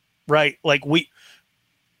 right? Like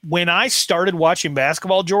when I started watching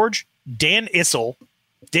basketball, George, Dan Issel,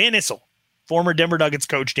 former Denver Nuggets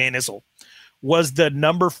coach Dan Issel, was the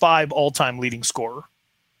number 5 all-time leading scorer.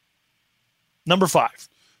 Number 5.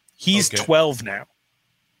 He's 12 now.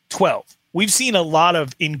 12. We've seen a lot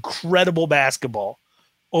of incredible basketball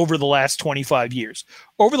over the last 25 years.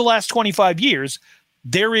 Over the last 25 years,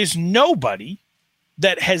 there is nobody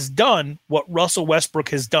that has done what Russell Westbrook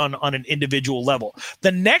has done on an individual level.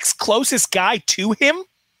 The next closest guy to him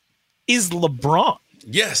is LeBron.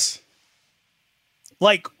 Yes.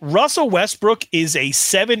 Like, Russell Westbrook is a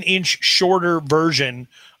 7-inch shorter version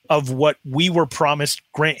of what we were promised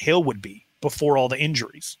Grant Hill would be before all the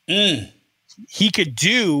injuries. He could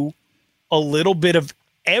do a little bit of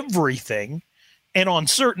everything, and on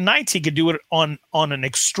certain nights he could do it on an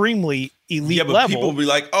extremely elite level. People will be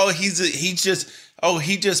like, "Oh, he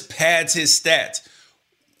just pads his stats."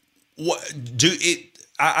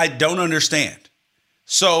 I don't understand.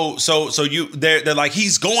 So they're like,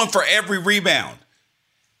 he's going for every rebound.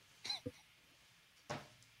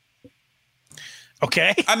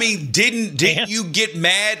 Okay. I mean, didn't you get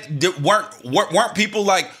mad? Weren't people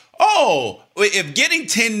like, oh, if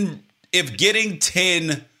getting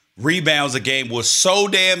 10 rebounds a game was so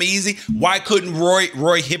damn easy, why couldn't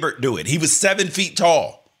Roy Hibbert do it? He was 7 feet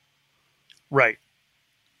tall. Right.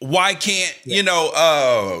 Why can't,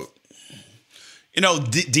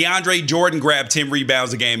 DeAndre Jordan grab 10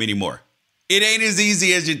 rebounds a game anymore? It ain't as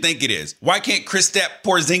easy as you think it is. Why can't Kristaps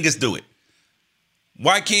Porzingis do it?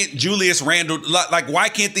 Why can't Julius Randle, why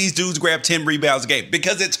can't these dudes grab 10 rebounds a game?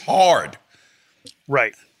 Because it's hard.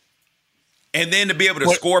 Right. And then to be able to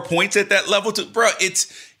score points at that level, bro,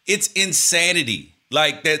 it's insanity.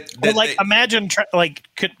 Like that. Imagine,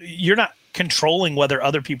 you're not controlling whether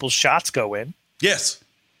other people's shots go in. Yes.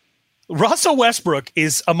 Russell Westbrook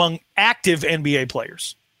is among active NBA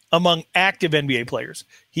players.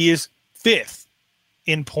 He is 5th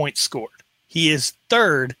in points scored. He is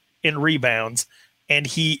 3rd in rebounds. And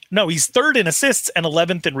he's 3rd in assists and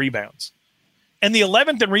 11th in rebounds. And the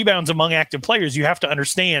 11th in rebounds among active players, you have to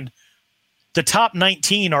understand, the top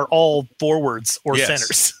 19 are all forwards or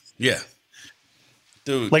centers. Yeah.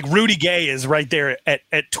 Dude. Like Rudy Gay is right there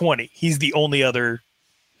at 20. He's the only other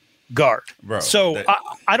guard. Bro, so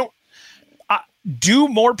do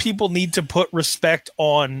more people need to put respect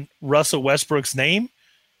on Russell Westbrook's name?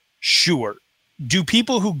 Sure. Do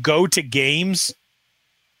people who go to games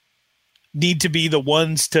need to be the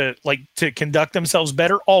ones to conduct themselves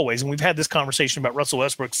better? Always. And we've had this conversation about Russell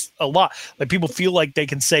Westbrook a lot. Like, people feel like they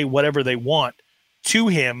can say whatever they want to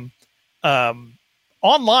him.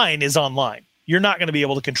 Online is online. You're not going to be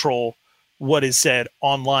able to control what is said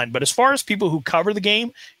online. But as far as people who cover the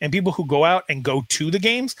game and people who go out and go to the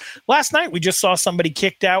games, last night we just saw somebody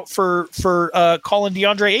kicked out for calling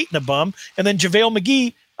DeAndre Ayton a bum, and then JaVale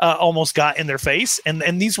McGee almost got in their face, and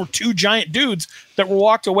these were 2 giant dudes that were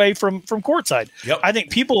walked away from courtside. Yep. I think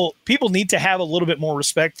people need to have a little bit more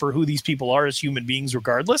respect for who these people are as human beings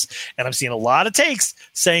regardless, and I've seen a lot of takes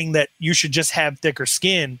saying that you should just have thicker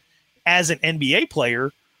skin as an NBA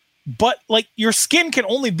player, but your skin can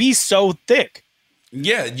only be so thick.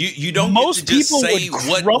 Yeah, you don't Most get to just people say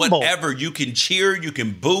whatever. You can cheer, you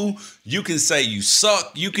can boo, you can say you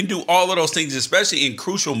suck, you can do all of those things, especially in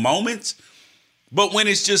crucial moments. But when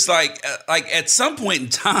it's just like at some point in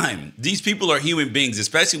time, these people are human beings,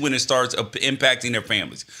 especially when it starts impacting their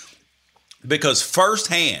families. Because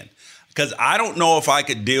I don't know if I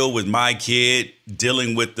could deal with my kid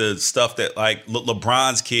dealing with the stuff that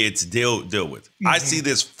LeBron's kids deal with. Mm-hmm. I see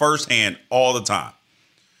this firsthand all the time,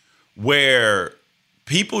 where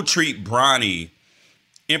people treat Bronny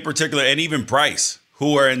in particular, and even Bryce,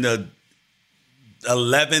 who are in the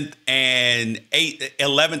 11th and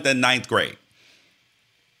 9th grade.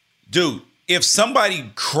 Dude, if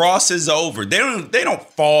somebody crosses over, they don't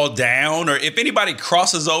fall down, or if anybody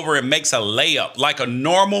crosses over and makes a layup like a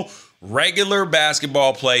normal, regular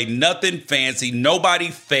basketball play, nothing fancy, nobody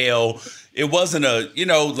fell. It wasn't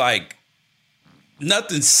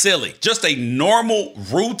nothing silly, just a normal,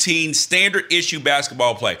 routine, standard issue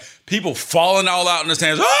basketball play. People falling all out in the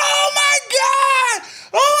stands. Oh my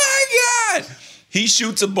God! He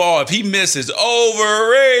shoots a ball. If he misses,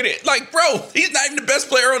 overrated. Bro, he's not even the best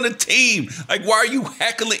player on the team. Why are you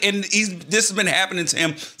heckling? And this has been happening to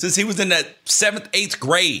him since he was in that 7th, 8th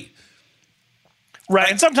grade. Right,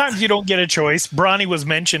 and sometimes you don't get a choice. Bronny was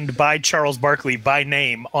mentioned by Charles Barkley by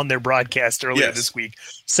name on their broadcast earlier this week,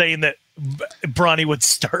 saying that Bronny would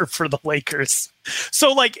start for the Lakers.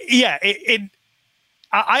 So like, yeah,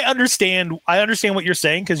 I understand what you're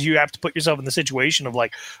saying, because you have to put yourself in the situation of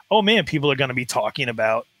like, oh man, people are going to be talking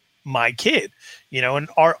about my kid, and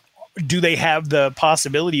do they have the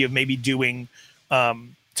possibility of maybe doing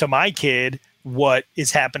to my kid what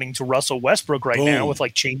is happening to Russell Westbrook right now with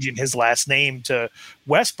like changing his last name to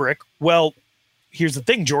Westbrook? Well, here's the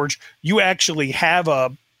thing, George, you actually have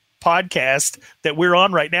a podcast that we're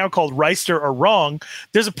on right now called Reister or Wrong.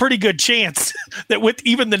 There's a pretty good chance that with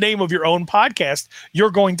even the name of your own podcast,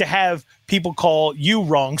 you're going to have people call you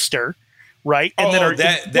Wrongster, right? And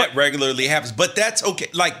that regularly happens, but that's okay.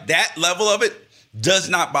 Like that level of it does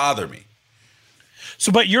not bother me.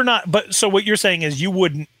 So, so what you're saying is you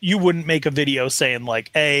wouldn't make a video saying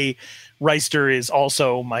like, hey, Reister is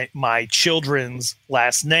also my children's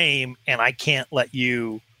last name, and I can't let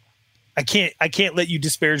you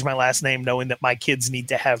disparage my last name, knowing that my kids need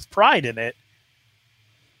to have pride in it.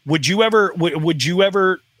 Would you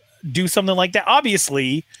ever do something like that?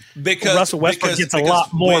 Obviously, because Russell Westbrook gets a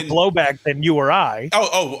lot more blowback than you or I.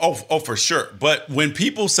 Oh, for sure. But when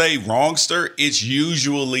people say wrongster, it's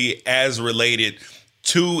usually as related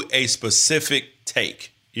to a specific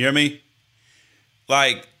take. You hear me?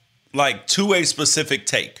 Like to a specific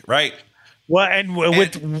take, right? Well, and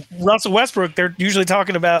with Russell Westbrook, they're usually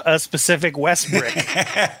talking about a specific Westbrook.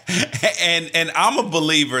 and I'm a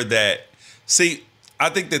believer that, I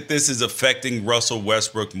think that this is affecting Russell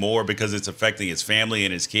Westbrook more because it's affecting his family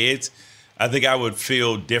and his kids. I think I would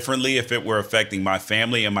feel differently if it were affecting my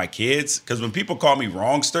family and my kids. Because when people call me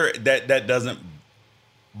wrongster, that doesn't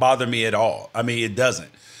bother me at all. I mean, it doesn't.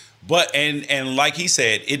 But and like he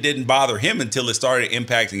said, it didn't bother him until it started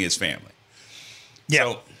impacting his family.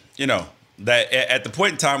 Yeah. So, that at the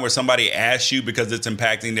point in time where somebody asks you because it's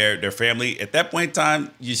impacting their family, at that point in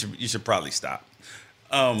time, you should probably stop.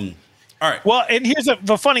 All right. Well, and here's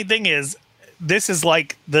the funny thing is, this is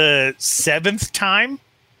like the 7th time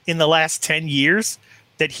in the last 10 years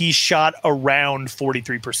that he shot around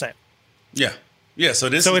 43%. Yeah. Yeah. So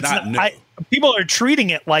this is not new. People are treating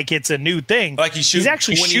it like it's a new thing. Like he's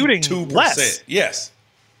actually shooting 22%. Less. Yes.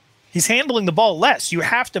 He's handling the ball less. You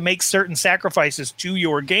have to make certain sacrifices to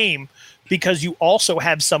your game because you also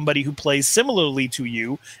have somebody who plays similarly to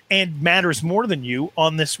you and matters more than you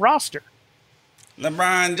on this roster.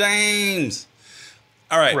 LeBron James.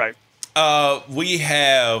 All right. Right. We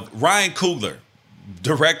have Ryan Coogler,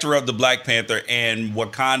 director of the Black Panther and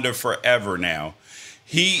Wakanda Forever now.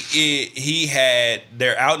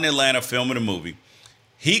 They're out in Atlanta filming a movie.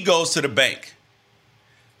 He goes to the bank,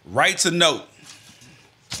 writes a note,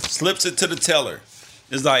 slips it to the teller.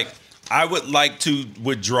 It's like, I would like to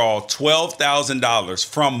withdraw $12,000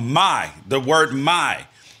 from my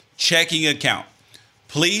checking account.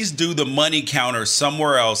 Please do the money counter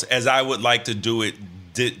somewhere else, as I would like to do it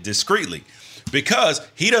discreetly, because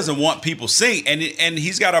he doesn't want people seeing. And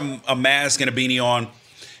he's got a mask and a beanie on.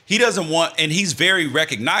 He doesn't want, and he's very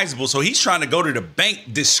recognizable. So he's trying to go to the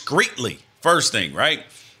bank discreetly. First thing, right?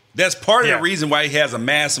 That's part of the reason why he has a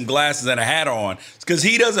mask, some glasses, and a hat on. It's because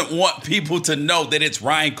he doesn't want people to know that it's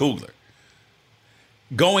Ryan Coogler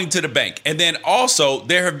going to the bank. And then also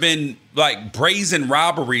there have been like brazen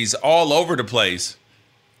robberies all over the place.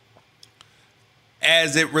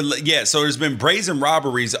 So there's been brazen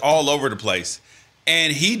robberies all over the place.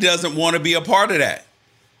 And he doesn't want to be a part of that.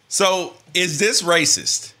 So is this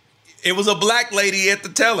racist? It was a black lady at the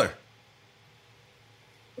teller.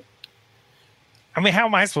 I mean, how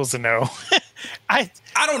am I supposed to know? I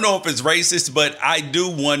don't know if it's racist, but I do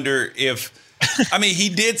wonder if, he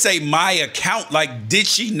did say my account. Like, did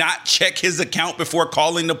she not check his account before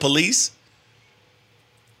calling the police?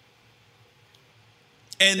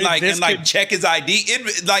 And check his ID.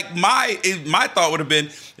 My thought would have been,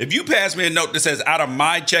 if you pass me a note that says out of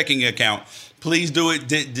my checking account, please do it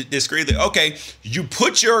discreetly. Okay, you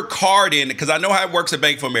put your card in, because I know how it works at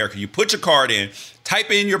Bank of America. You put your card in,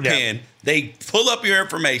 type in your PIN, they pull up your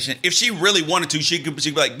information. If she really wanted to, she could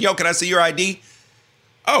be like, yo, can I see your ID?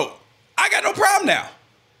 Oh, I got no problem now.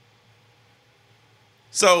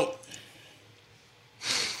 So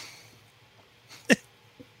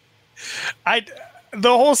the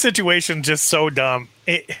whole situation just so dumb.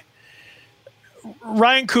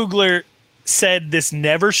 Ryan Coogler said this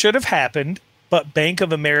never should have happened, but Bank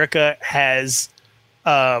of America has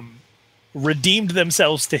redeemed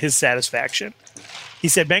themselves to his satisfaction. He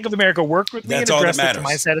said, Bank of America worked with me and addressed it to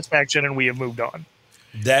my satisfaction, and we have moved on.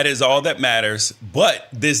 That is all that matters. But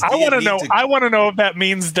I want to know if that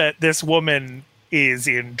means that this woman is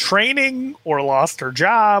in training or lost her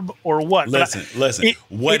job or what. Listen.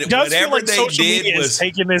 It does feel like social media is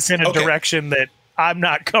taking this in a direction that I'm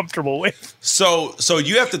not comfortable with. So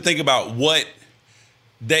you have to think about what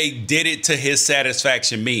they did it to his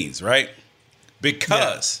satisfaction means, right?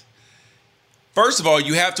 Because first of all,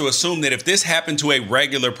 you have to assume that if this happened to a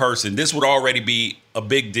regular person, this would already be a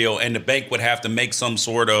big deal, and the bank would have to make some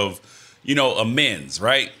sort of, amends,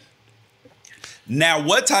 right? Now,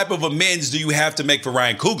 what type of amends do you have to make for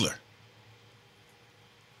Ryan Coogler?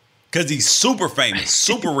 Because he's super famous,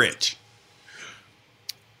 super rich.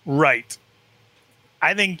 Right.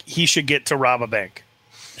 I think he should get to rob a bank.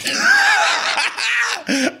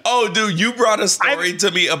 Oh, dude, you brought a story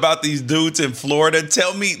to me about these dudes in Florida.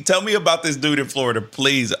 Tell me about this dude in Florida,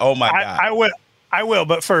 please. Oh my God. I will,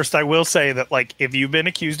 but first I will say that, like, if you've been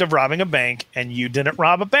accused of robbing a bank and you didn't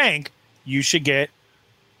rob a bank, you should get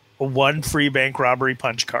one free bank robbery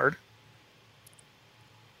punch card.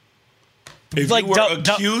 If you were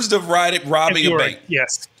accused of robbing a bank.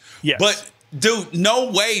 Yes. But dude,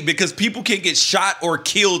 no way, because people can get shot or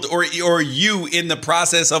killed or you in the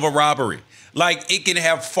process of a robbery. Like, it can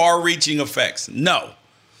have far-reaching effects. No.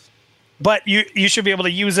 But you should be able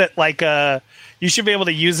to use it like you'd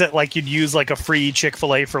use like a free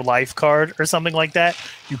Chick-fil-A for life card or something like that.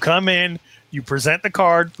 You come in, you present the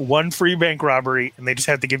card, one free bank robbery, and they just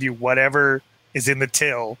have to give you whatever is in the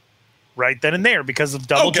till right then and there, because of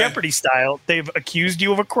double jeopardy style. They've accused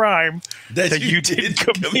you of a crime that you didn't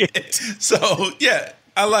commit. So yeah,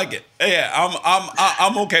 I like it. Yeah,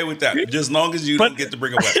 I'm okay with that, just as long as you don't get to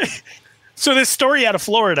bring a weapon. So this story out of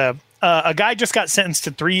Florida, a guy just got sentenced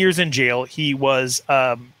to 3 years in jail. He was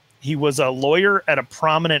a lawyer at a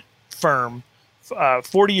prominent firm,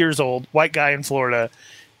 40 years old, white guy in Florida,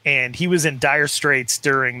 and he was in dire straits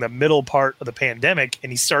during the middle part of the pandemic,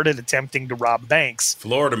 and he started attempting to rob banks.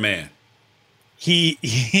 Florida man.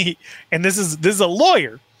 He and this is a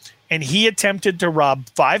lawyer, and he attempted to rob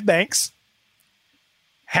 5 banks.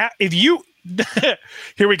 Here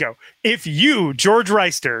we go. If you, George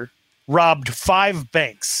Reister, robbed 5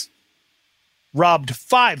 banks, what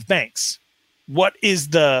is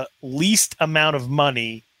the least amount of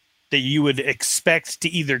money that you would expect to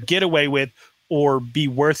either get away with or be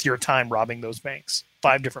worth your time robbing those banks?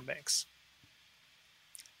 5 different banks.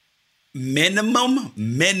 Minimum.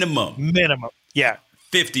 Yeah.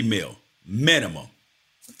 50 mil. Minimum.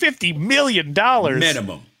 $50 million.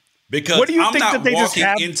 Minimum. Because what do you I'm think not that they just walking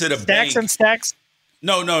have into the stacks bank. and stacks?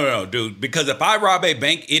 No, dude. Because if I rob a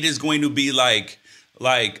bank, it is going to be like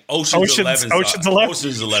Ocean's 11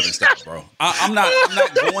 stuff, bro. I'm not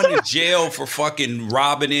going to jail for fucking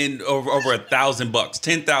robbing in over $1,000,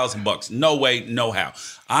 $10,000. No way, no how.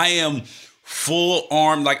 I am full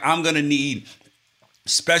armed. Like, I'm gonna need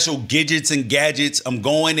special gadgets and gadgets. I'm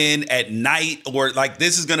going in at night, or like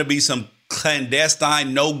this is gonna be some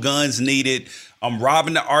clandestine, no guns needed. I'm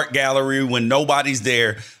robbing the art gallery when nobody's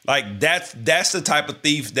there. Like, that's the type of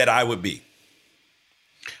thief that I would be.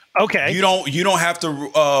 Okay. You don't have to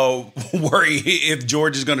worry if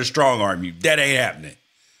George is going to strong arm you. That ain't happening.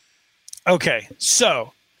 Okay.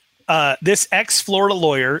 So this ex-Florida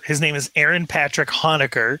lawyer, his name is Aaron Patrick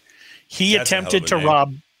Honecker. He attempted to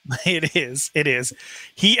rob. It is.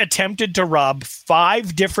 He attempted to rob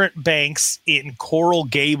 5 different banks in Coral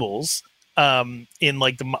Gables, in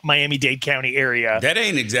like the Miami-Dade County area. That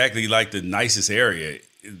ain't exactly like the nicest area.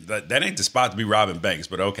 That ain't the spot to be robbing banks,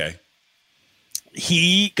 but okay.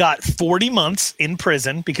 He got 40 months in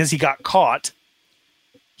prison because he got caught.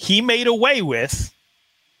 He made away with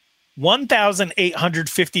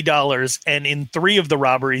 $1,850, and in 3 of the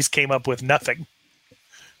robberies came up with nothing.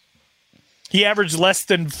 He averaged less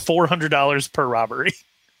than $400 per robbery.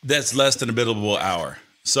 That's less than a billable hour.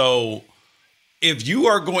 So if you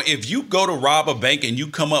go to rob a bank and you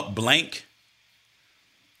come up blank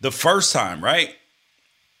the first time, right?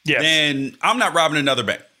 Yes. Then I'm not robbing another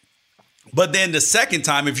bank. But then the second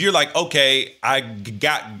time, if you're like, okay, I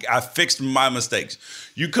fixed my mistakes.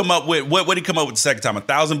 You come up with what did he come up with the second time?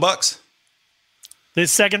 $1,000? The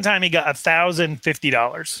second time he got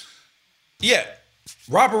 $1,050. Yeah.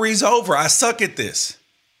 Robbery's over. I suck at this.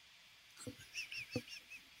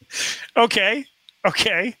 Okay.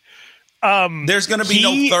 There's going to be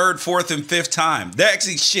no third, fourth, and fifth time.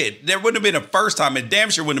 There wouldn't have been a first time. It damn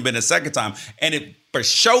sure wouldn't have been a second time. And it for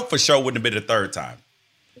sure wouldn't have been a third time.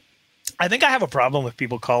 I think I have a problem with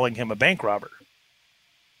people calling him a bank robber.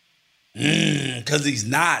 Because he's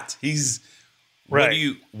not. He's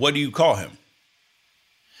right. What do you call him?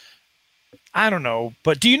 I don't know.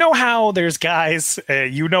 But do you know how there's guys,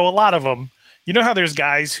 you know a lot of them, you know how there's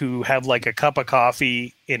guys who have like a cup of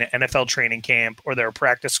coffee in an NFL training camp, or they're a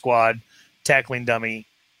practice squad tackling dummy,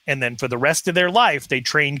 and then for the rest of their life they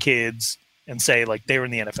train kids and say like they were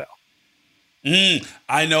in the NFL.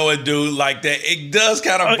 I know a dude like that. It does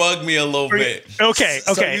kind of bug me a little bit. Okay.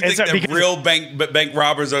 So you think that real bank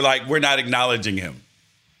robbers are like, we're not acknowledging him?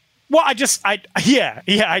 Well, I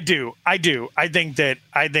do. I think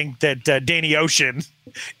that Danny Ocean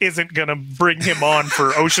isn't going to bring him on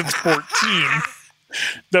for Ocean's 14.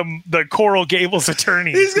 The Coral Gables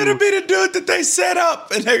attorney. He's going to be the dude that they set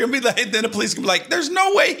up, and they're going to be like, then the police can be like, there's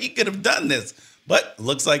no way he could have done this, but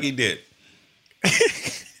looks like he did.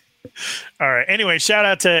 All right. Anyway, shout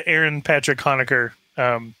out to Aaron Patrick Honecker.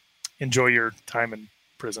 Enjoy your time in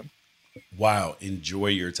prison. Wow. Enjoy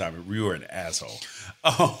your time. You were an asshole.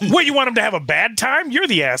 What, you want him to have a bad time? You're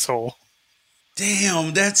the asshole.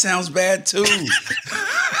 Damn, that sounds bad too. All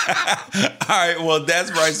right, well,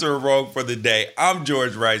 that's Ricer or Wrong for the day. I'm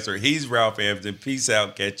George Ricer. He's Ralph Hampton. Peace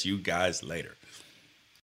out. Catch you guys later.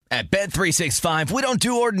 At Bet365, we don't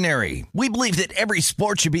do ordinary. We believe that every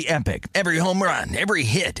sport should be epic. Every home run, every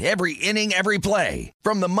hit, every inning, every play.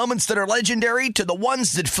 From the moments that are legendary to the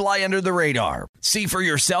ones that fly under the radar. See for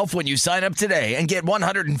yourself when you sign up today and get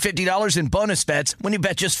 $150 in bonus bets when you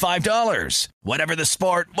bet just $5. Whatever the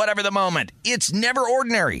sport, whatever the moment, it's never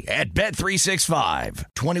ordinary at Bet365.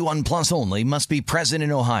 21 plus only. Must be present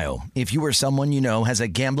in Ohio. If you or someone you know has a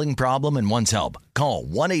gambling problem and wants help, call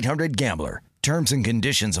 1-800-GAMBLER. Terms and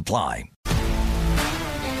conditions apply.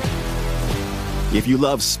 If you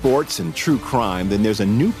love sports and true crime, then there's a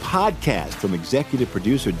new podcast from executive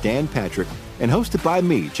producer Dan Patrick and hosted by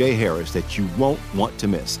me, Jay Harris, that you won't want to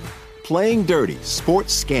miss. Playing Dirty: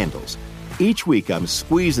 Sports Scandals. Each week, I'm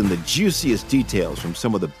squeezing the juiciest details from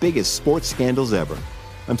some of the biggest sports scandals ever.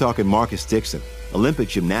 I'm talking Marcus Dixon, Olympic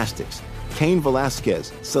gymnastics, Cain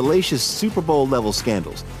Velasquez, salacious Super Bowl-level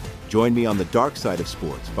scandals. Join me on the dark side of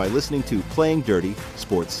sports by listening to Playing Dirty: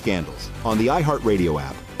 Sports Scandals on the iHeartRadio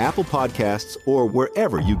app, Apple Podcasts, or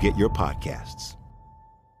wherever you get your podcasts.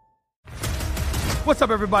 What's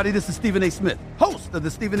up, everybody? This is Stephen A. Smith, host of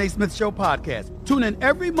the Stephen A. Smith Show podcast. Tune in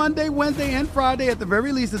every Monday, Wednesday, and Friday at the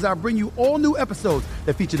very least as I bring you all new episodes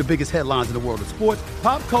that feature the biggest headlines in the world of sports,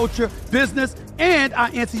 pop culture, business, and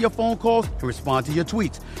I answer your phone calls and respond to your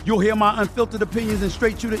tweets. You'll hear my unfiltered opinions and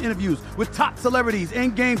straight-shooter interviews with top celebrities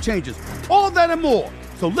and game changers. All that and more.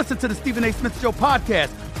 So listen to the Stephen A. Smith Show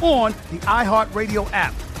podcast on the iHeartRadio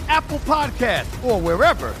app, Apple Podcasts, or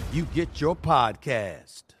wherever you get your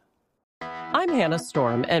podcast. I'm Hannah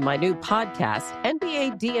Storm, and my new podcast,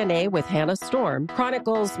 NBA DNA with Hannah Storm,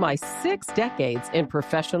 chronicles my 6 decades in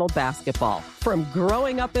professional basketball. From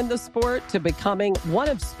growing up in the sport to becoming one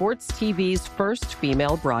of sports TV's first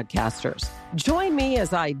female broadcasters. Join me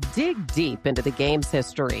as I dig deep into the game's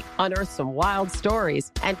history, unearth some wild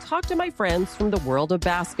stories, and talk to my friends from the world of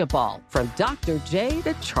basketball, from Dr. J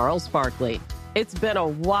to Charles Barkley. It's been a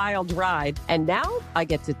wild ride, and now I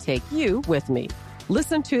get to take you with me.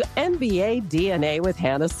 Listen to NBA DNA with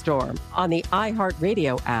Hannah Storm on the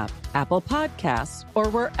iHeartRadio app, Apple Podcasts, or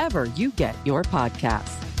wherever you get your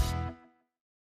podcasts.